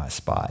keep my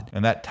spot.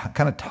 And that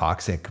kind of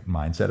toxic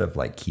mindset of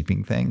like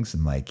keeping things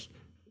and like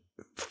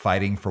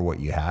fighting for what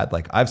you had.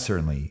 Like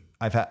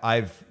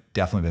I've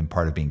definitely been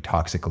part of being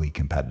toxically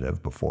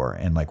competitive before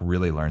and like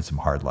really learned some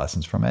hard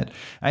lessons from it.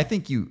 And I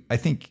think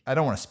I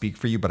don't want to speak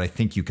for you, but I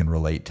think you can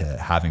relate to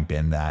having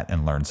been that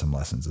and learn some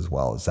lessons as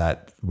well.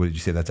 Would you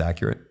say that's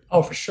accurate?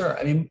 Oh, for sure.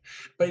 I mean,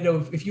 but you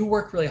know, if you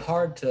work really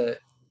hard to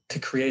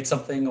create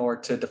something or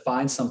to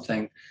define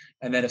something,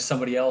 and then if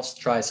somebody else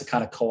tries to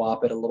kind of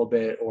co-op it a little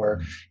bit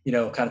or, you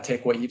know, kind of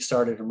take what you've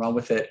started and run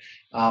with it,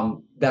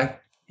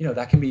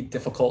 that can be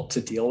difficult to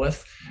deal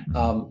with.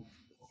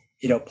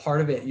 You know, part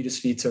of it, you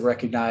just need to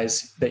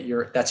recognize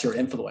that that's your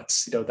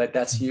influence, you know,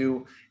 that's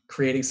you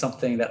creating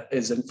something that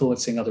is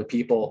influencing other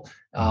people.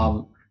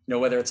 You know,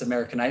 whether it's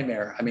American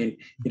Nightmare. I mean,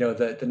 you know,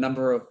 the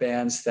number of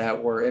bands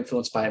that were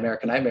influenced by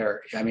American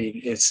Nightmare, I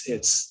mean,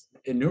 it's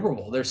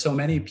innumerable. There's so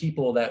many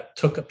people that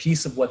took a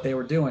piece of what they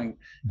were doing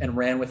and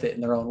ran with it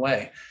in their own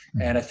way.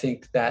 And I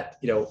think that,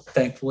 you know,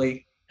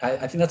 thankfully,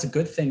 I think that's a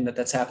good thing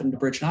that's happened to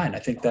Bridge 9. I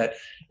think that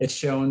it's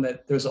shown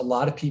that there's a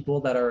lot of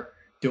people that are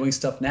doing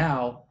stuff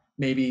now,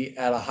 maybe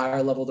at a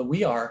higher level than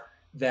we are,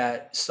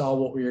 that saw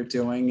what we were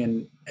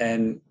doing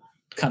and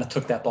kind of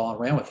took that ball and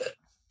ran with it.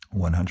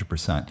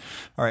 100%.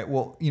 All right.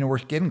 Well, you know, we're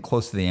getting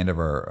close to the end of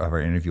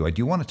our interview. I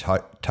do want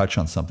to touch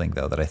on something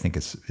though that I think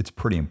it's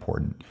pretty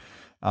important.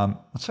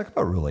 Let's talk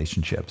about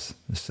relationships.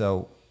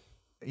 So,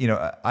 you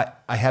know,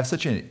 I have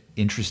such an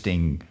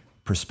interesting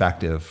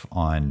perspective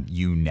on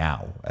you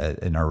now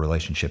in our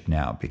relationship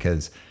now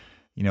because,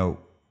 you know,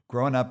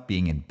 growing up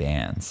being in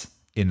bands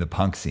in the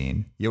punk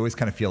scene, you always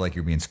kind of feel like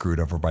you're being screwed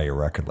over by your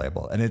record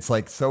label. And it's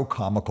like so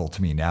comical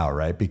to me now,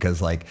 right?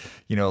 Because like,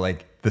 you know,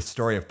 like the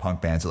story of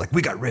punk bands are like,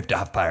 we got ripped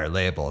off by our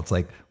label. It's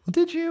like, well,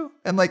 did you?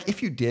 And like,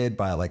 if you did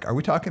by like, are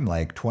we talking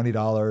like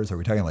 $20? Are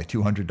we talking like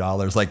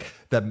 $200? Like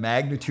the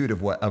magnitude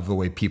of the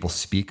way people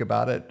speak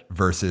about it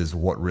versus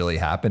what really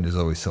happened is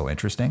always so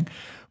interesting.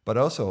 But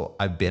also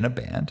I've been a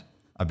band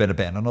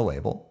on a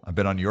label. I've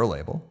been on your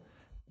label.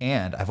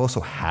 And I've also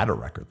had a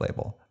record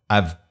label.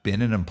 I've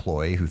been an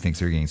employee who thinks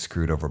they're getting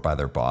screwed over by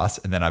their boss.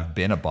 And then I've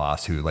been a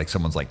boss who like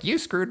someone's like, you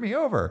screwed me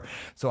over.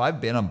 So I've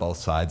been on both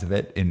sides of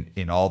it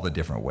in all the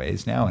different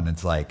ways now. And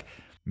it's like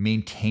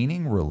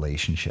maintaining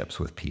relationships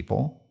with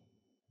people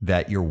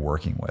that you're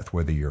working with,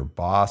 whether you're a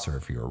boss or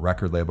if you're a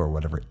record label or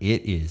whatever,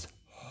 it is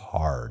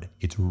hard.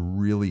 It's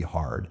really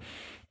hard.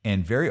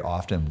 And very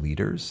often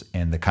leaders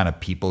and the kind of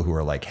people who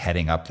are like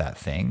heading up that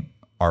thing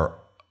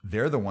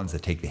they're the ones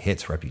that take the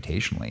hits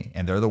reputationally,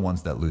 and they're the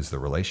ones that lose the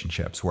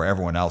relationships where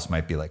everyone else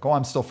might be like, oh,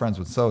 I'm still friends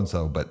with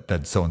so-and-so, but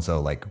that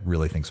so-and-so like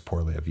really thinks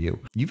poorly of you.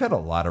 You've had a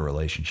lot of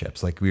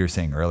relationships. Like we were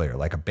saying earlier,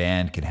 like a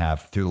band can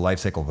have, through the life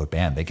cycle of a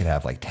band, they could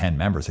have like 10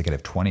 members, they could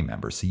have 20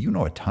 members. So you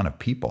know a ton of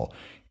people.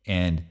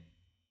 And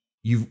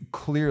you've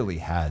clearly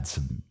had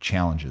some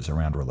challenges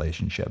around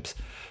relationships.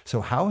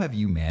 So how have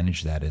you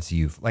managed that as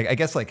I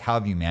guess, like, how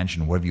have you managed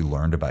and what have you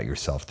learned about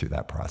yourself through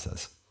that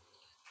process?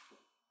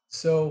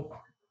 So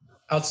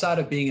outside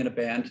of being in a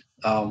band,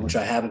 which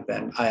I haven't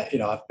been,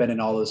 I've been in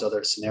all those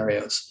other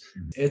scenarios.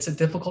 It's a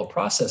difficult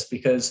process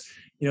because,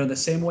 in the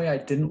same way I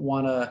didn't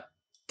want to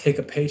take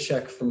a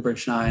paycheck from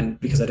Bridge 9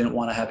 because I didn't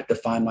want to have it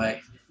define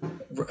my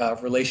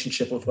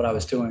relationship with what I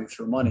was doing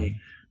through money.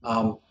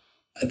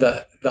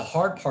 The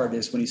hard part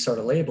is when you start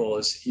a label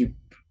is you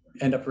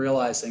end up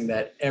realizing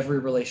that every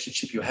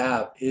relationship you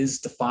have is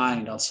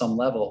defined on some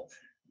level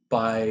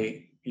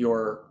by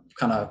your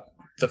kind of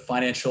the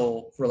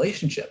financial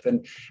relationship.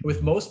 And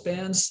with most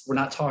bands, we're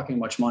not talking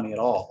much money at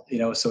all,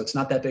 so it's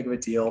not that big of a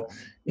deal,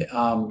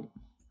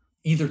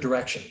 either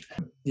direction.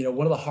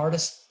 One of the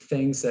hardest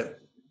things that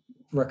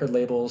record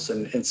labels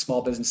and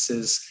small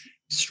businesses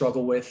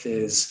struggle with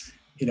is,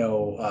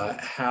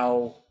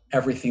 how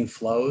everything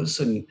flows.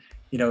 And,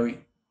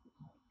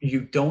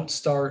 you don't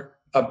start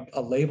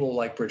a label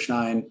like Bridge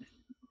 9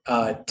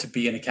 to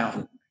be an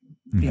accountant.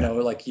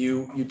 Like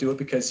you do it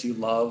because you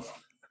love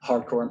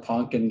hardcore and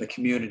punk and the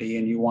community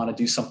and you want to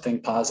do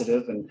something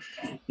positive. And,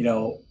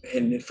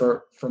 and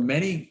for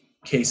many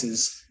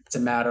cases, it's a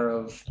matter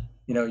of,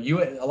 a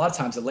lot of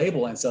times the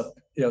label ends up,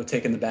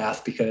 taking the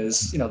bath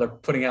because, they're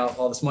putting out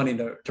all this money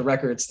to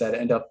records that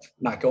end up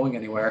not going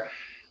anywhere.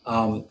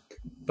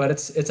 But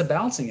it's a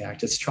balancing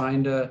act. It's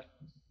trying to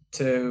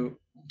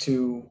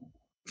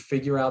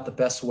figure out the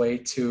best way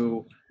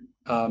to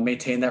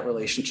maintain that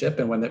relationship.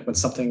 And when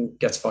something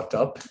gets fucked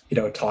up,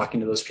 talking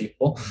to those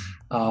people.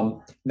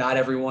 Not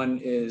everyone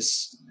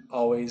is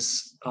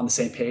always on the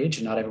same page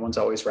and not everyone's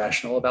always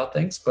rational about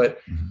things, but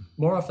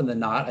more often than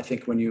not, I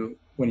think when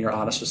you're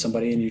honest with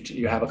somebody and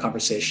you have a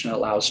conversation, it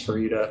allows for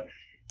you to,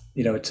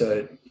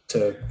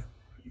 to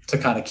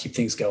kind of keep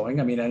things going.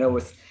 I mean, I know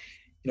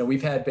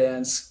we've had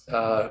bands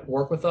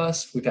work with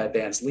us, we've had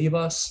bands leave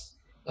us.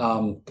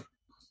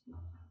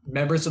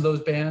 Members of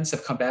those bands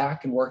have come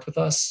back and worked with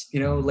us,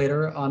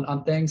 later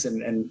on things.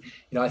 And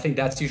I think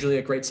that's usually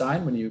a great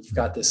sign when you've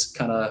got this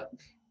kind of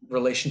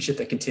relationship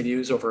that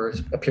continues over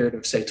a period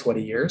of, say,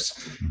 20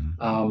 years.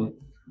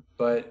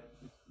 But,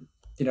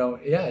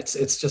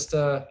 it's just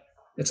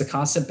it's a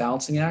constant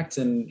balancing act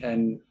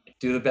and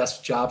do the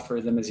best job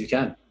for them as you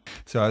can.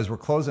 So as we're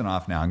closing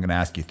off now, I'm going to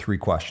ask you 3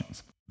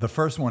 questions. The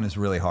first one is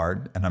really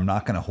hard and I'm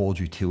not going to hold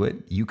you to it.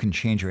 You can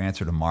change your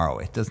answer tomorrow.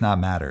 It does not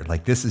matter.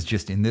 Like, this is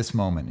just in this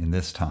moment, in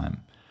this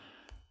time.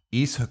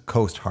 East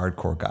Coast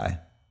hardcore guy.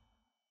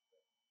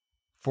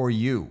 For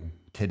you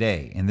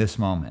today, in this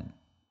moment,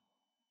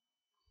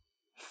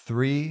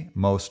 3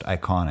 most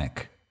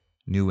iconic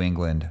New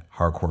England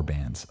hardcore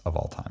bands of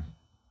all time.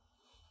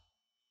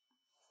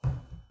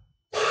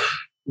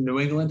 New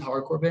England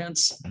hardcore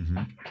bands?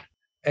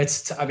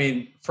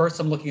 First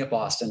I'm looking at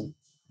Boston.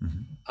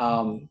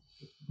 I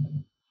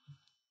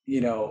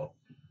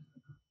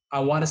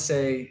want to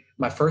say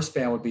my first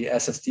band would be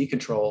SSD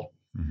Control,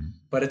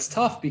 but it's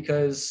tough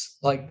because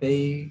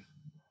they,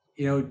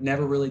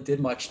 never really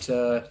did much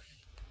to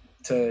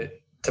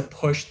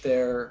push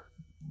their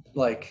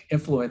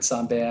influence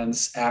on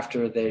bands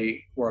after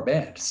they were a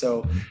band.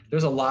 So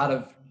there's a lot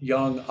of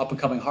young up and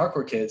coming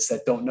hardcore kids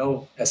that don't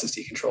know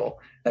SSD Control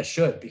that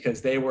should,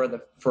 because they were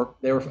a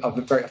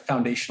very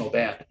foundational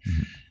band.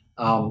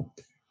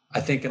 I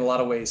think in a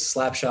lot of ways,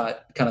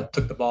 Slapshot kind of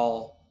took the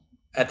ball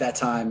at that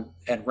time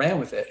and ran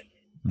with it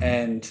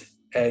and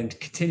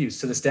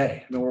continues to this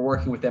day. I mean, we're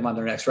working with them on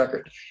their next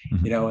record,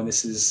 and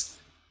this is,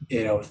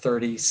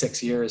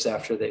 36 years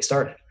after they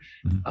started.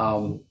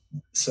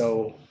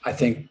 So I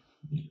think,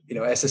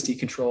 SSD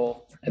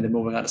Control and then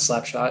moving on to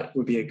Slapshot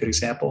would be a good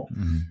example.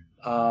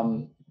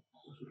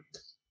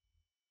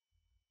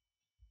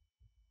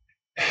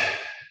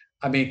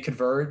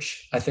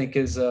 Converge, I think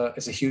is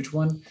a huge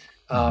one.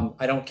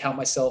 I don't count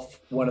myself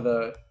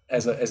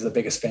as the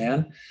biggest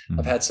fan.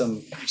 I've had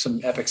some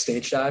epic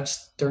stage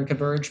dives during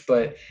Converge,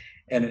 I've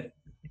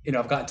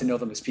gotten to know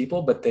them as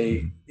people, but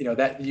they,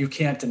 that you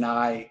can't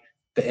deny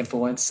the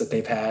influence that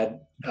they've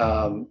had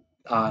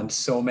on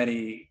so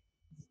many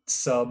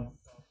sub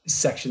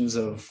sections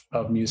of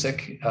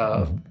music.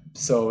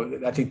 So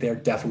I think they're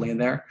definitely in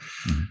there.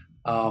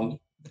 And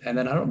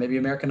then I don't know, maybe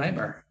American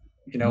Nightmare,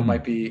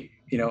 might be,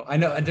 I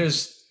know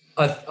there's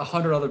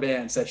 100 other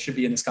bands that should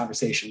be in this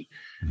conversation.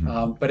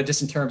 But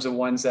just in terms of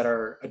ones that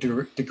are a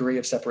degree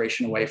of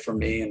separation away from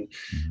me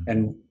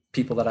and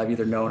people that I've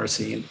either known or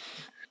seen.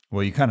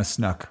 Well, you kind of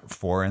snuck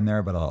 4 in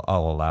there, but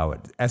I'll allow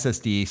it.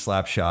 SSD,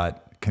 Slapshot,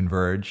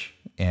 Converge,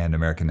 and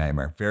American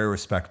Nightmare. Very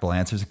respectable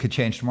answers. It could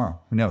change tomorrow.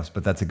 Who knows?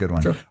 But that's a good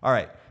one. Sure. All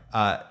right.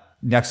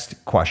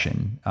 Next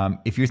question.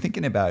 If you're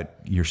thinking about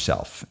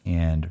yourself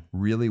and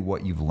really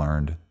what you've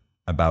learned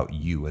about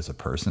you as a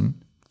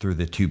person through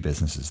the 2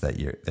 businesses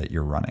that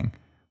you're running,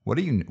 what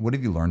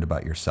have you learned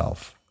about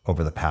yourself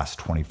over the past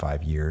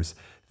 25 years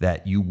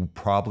that you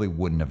probably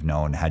wouldn't have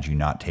known had you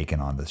not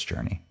taken on this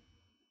journey?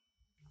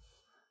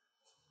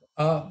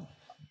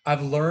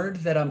 I've learned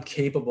that I'm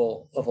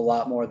capable of a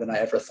lot more than I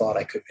ever thought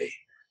I could be.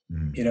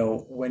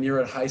 When you're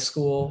in high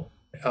school,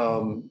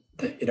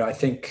 I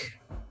think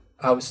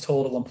I was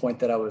told at one point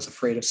that I was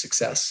afraid of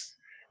success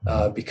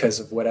because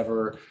of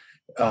whatever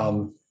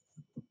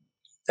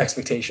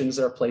expectations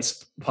that are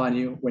placed upon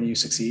you when you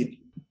succeed.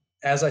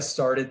 As I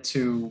started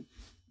to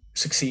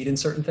succeed in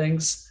certain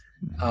things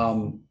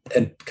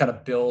and kind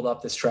of build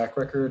up this track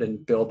record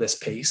and build this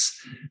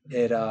pace,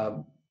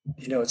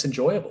 it's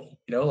enjoyable.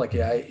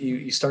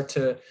 You start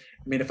to,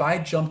 if I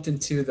jumped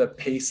into the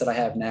pace that I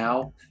have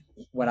now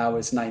when I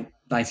was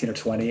 19 or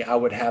 20, I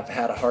would have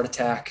had a heart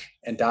attack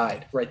and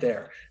died right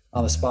there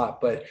on the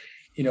spot. But,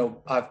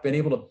 I've been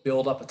able to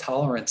build up a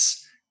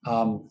tolerance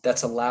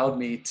that's allowed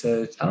me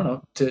to,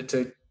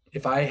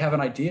 if I have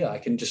an idea, I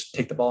can just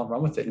take the ball and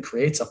run with it and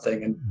create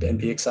something and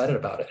be excited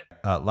about it.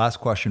 Last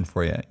question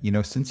for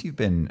you. Since you've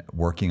been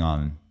working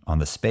on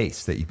the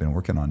space that you've been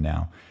working on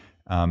now,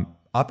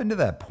 up until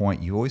that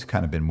point, you've always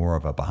kind of been more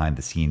of a behind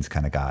the scenes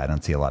kind of guy. I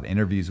don't see a lot of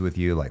interviews with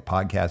you, like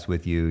podcasts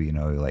with you,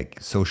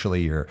 like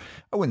socially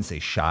I wouldn't say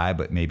shy,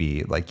 but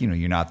maybe like,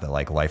 you're not the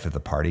like life of the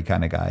party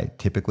kind of guy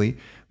typically.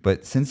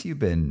 But since you've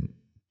been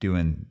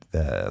doing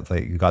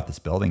you got this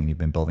building and you've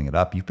been building it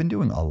up, you've been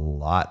doing a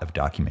lot of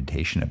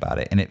documentation about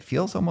it. And it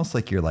feels almost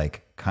like you're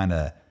like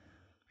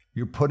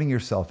you're putting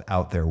yourself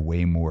out there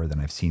way more than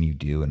I've seen you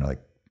do and like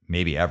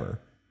maybe ever.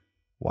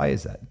 Why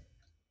is that?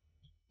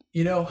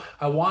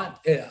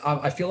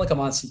 I feel like I'm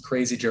on some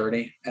crazy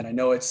journey, and I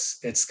know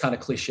it's kind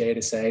of cliche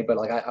to say, but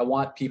like, I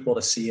want people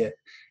to see it,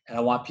 and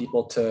I want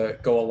people to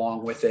go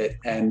along with it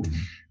and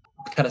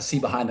kind of see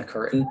behind the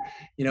curtain.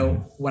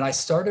 When I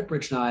started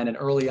Bridge 9 and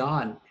early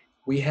on,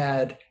 we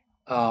had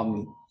a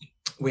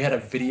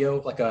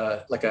video, like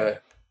a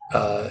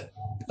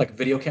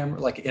video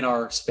camera, like in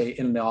our space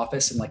in the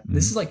office. And like,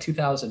 this is like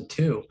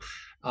 2002,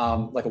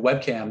 like a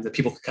webcam that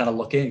people could kind of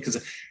look in.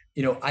 Cause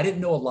I didn't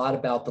know a lot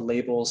about the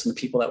labels and the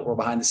people that were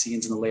behind the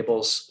scenes and the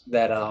labels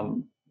that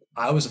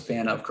I was a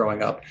fan of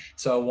growing up.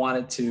 So I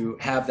wanted to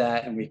have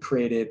that. And we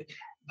created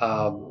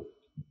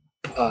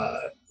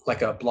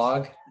like a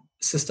blog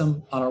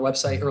system on our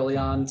website early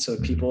on. So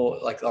people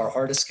like our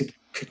artists could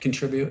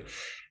contribute,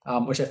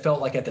 which I felt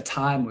like at the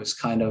time was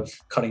kind of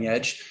cutting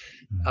edge.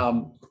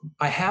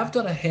 I have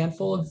done a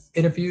handful of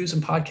interviews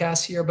and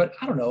podcasts here, but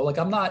I don't know, like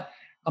I'm not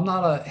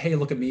a, hey,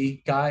 look at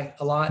me guy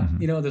a lot.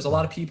 There's a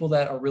lot of people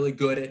that are really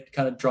good at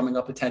kind of drumming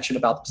up attention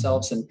about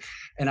themselves. And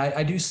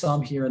I do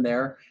some here and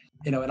there,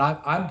 and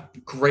I'm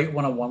great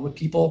one-on-one with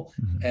people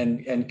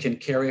and can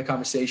carry a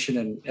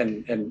conversation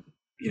and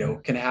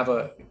can have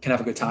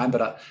a good time.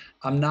 But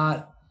I'm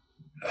not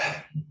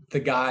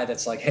the guy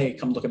that's like, hey,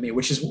 come look at me,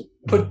 which is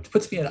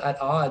puts me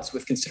at odds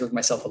with considering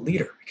myself a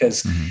leader,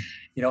 because,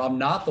 I'm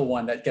not the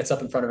one that gets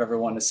up in front of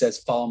everyone and says,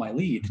 follow my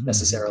lead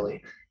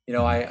necessarily.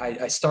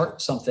 I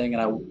start something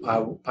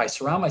and I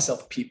surround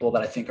myself with people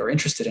that I think are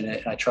interested in it.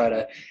 And I try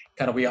to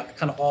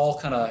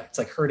it's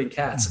like herding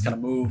cats, kind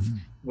of move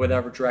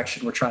whatever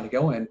direction we're trying to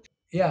go in.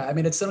 Yeah.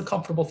 It's an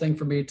uncomfortable thing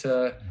for me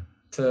to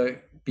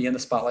be in the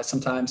spotlight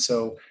sometimes.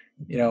 So,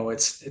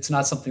 it's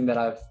not something that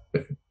I've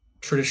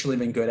traditionally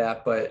been good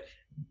at, but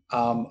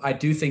I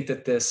do think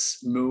that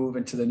this move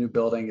into the new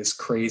building is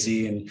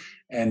crazy.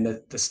 And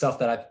the stuff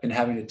that I've been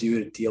having to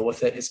do to deal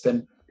with it has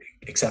been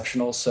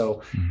exceptional.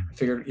 So I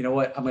figured,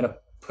 I'm going to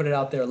put it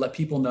out there, let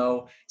people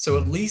know. So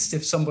at least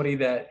if somebody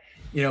that,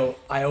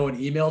 I owe an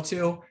email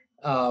to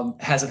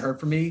hasn't heard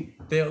from me,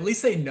 at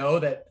least they know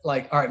that,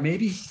 like, all right,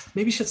 maybe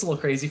shit's a little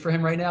crazy for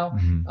him right now.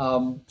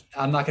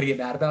 I'm not going to get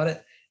mad about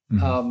it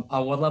on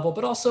one level,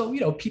 but also,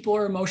 people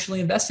are emotionally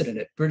invested in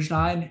it. Bridge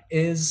 9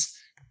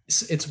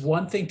 it's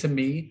one thing to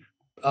me,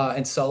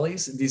 and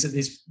Sully's,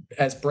 these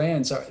as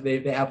brands they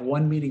have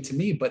one meaning to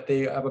me, but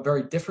they have a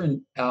very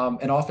different,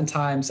 and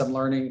oftentimes I'm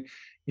learning,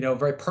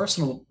 very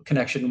personal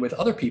connection with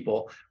other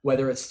people,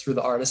 whether it's through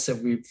the artists that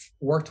we've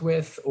worked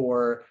with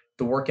or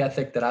the work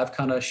ethic that I've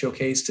kind of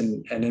showcased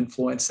and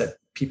influenced that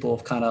people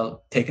have kind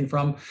of taken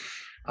from.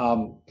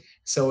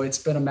 So it's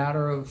been a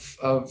matter of,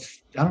 I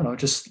don't know,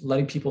 just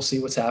letting people see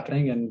what's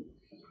happening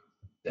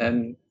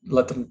and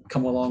let them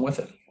come along with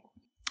it.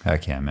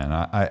 Heck yeah, man.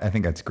 I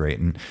think that's great.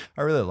 And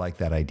I really like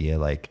that idea.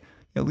 Like,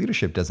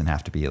 leadership doesn't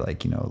have to be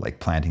like,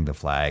 like planting the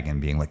flag and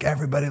being like,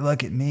 everybody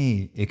look at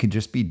me. It could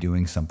just be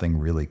doing something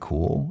really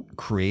cool,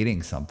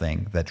 creating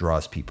something that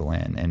draws people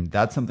in. And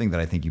that's something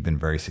that I think you've been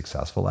very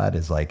successful at,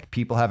 is like,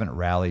 people haven't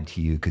rallied to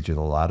you because you're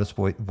the loudest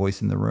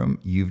voice in the room.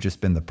 You've just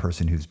been the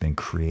person who's been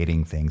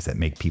creating things that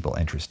make people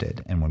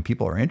interested. And when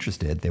people are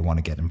interested, they want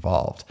to get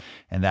involved.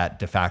 And that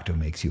de facto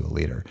makes you a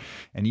leader.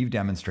 And you've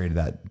demonstrated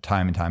that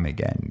time and time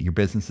again. Your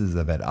businesses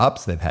have had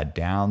ups, they've had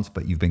downs,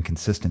 but you've been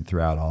consistent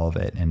throughout all of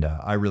it. And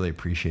I really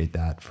appreciate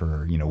that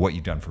for, what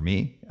you've done for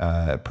me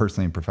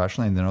personally and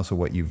professionally, and then also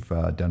what you've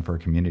done for our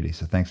community.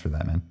 So thanks for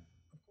that, man.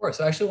 Of course.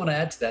 I actually want to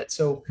add to that.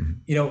 So,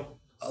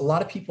 a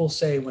lot of people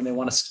say when they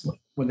want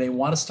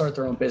to start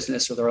their own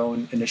business or their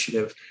own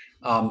initiative,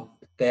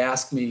 they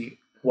ask me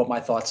what my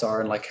thoughts are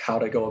and like how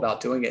to go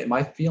about doing it. And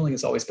my feeling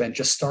has always been,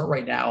 just start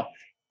right now,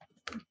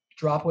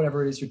 drop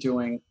whatever it is you're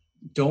doing,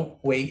 don't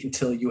wait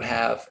until you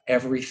have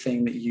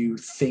everything that you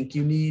think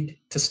you need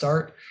to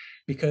start.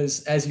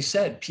 Because as you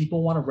said,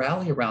 people want to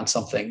rally around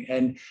something,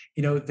 and,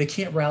 they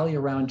can't rally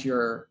around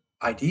your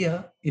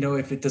idea,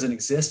 if it doesn't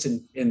exist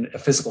in a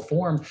physical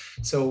form.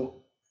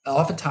 So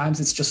oftentimes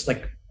it's just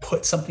like,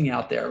 put something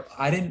out there.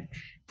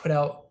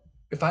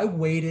 If I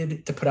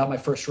waited to put out my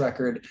first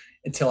record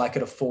until I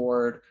could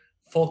afford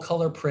full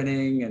color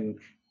printing and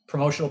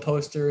promotional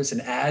posters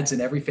and ads in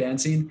every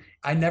fanzine,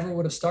 I never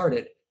would have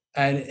started.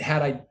 And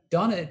had I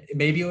done it,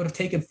 maybe it would have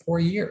taken 4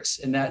 years.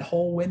 In that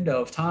whole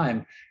window of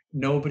time,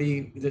 there would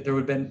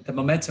have been, the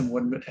momentum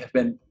wouldn't have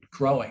been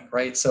growing,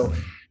 right? So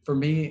for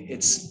me,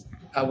 it's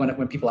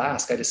when people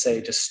ask, I just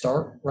say, just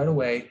start right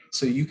away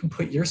so you can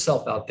put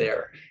yourself out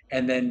there,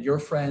 and then your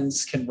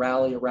friends can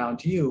rally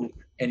around you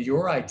and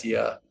your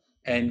idea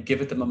and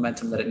give it the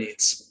momentum that it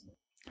needs.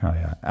 Oh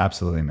yeah,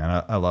 absolutely,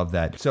 man. I love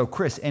that. So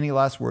Chris, any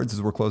last words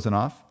as we're closing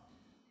off?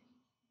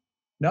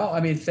 No, I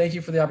mean, thank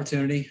you for the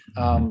opportunity.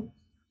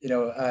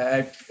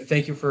 I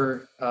thank you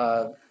for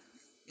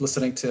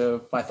listening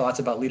to my thoughts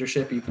about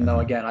leadership, even though,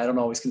 again, I don't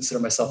always consider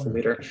myself a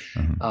leader.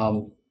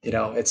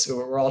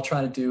 We're all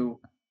trying to do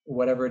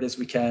whatever it is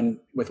we can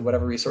with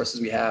whatever resources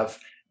we have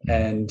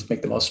and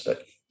make the most of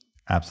it.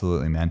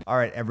 Absolutely, man. All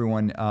right,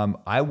 everyone.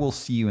 I will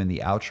see you in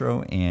the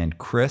outro. And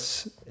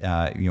Chris,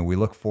 we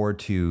look forward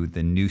to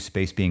the new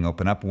space being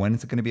open up. When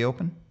is it going to be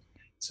open?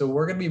 So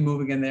we're going to be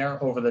moving in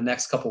there over the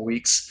next couple of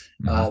weeks.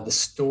 The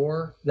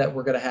store that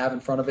we're going to have in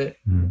front of it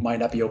might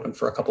not be open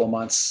for a couple of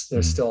months.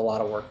 There's still a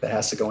lot of work that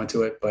has to go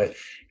into it, but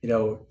you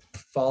can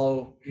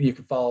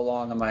follow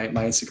along on my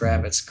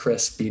Instagram. It's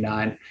Chris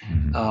B9.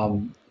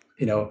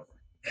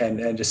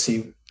 And just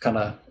see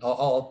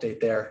I'll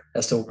update there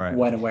as to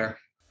when and where.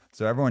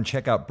 So everyone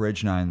check out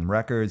Bridge 9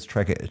 Records,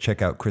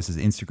 check out Chris's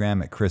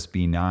Instagram at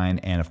chrisb9,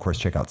 and of course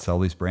check out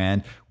Sully's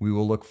brand. We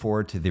will look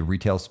forward to the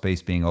retail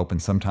space being open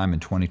sometime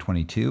in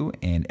 2022,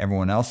 and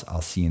everyone else,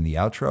 I'll see you in the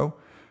outro.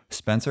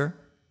 Spencer,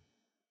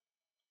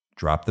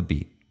 drop the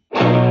beat.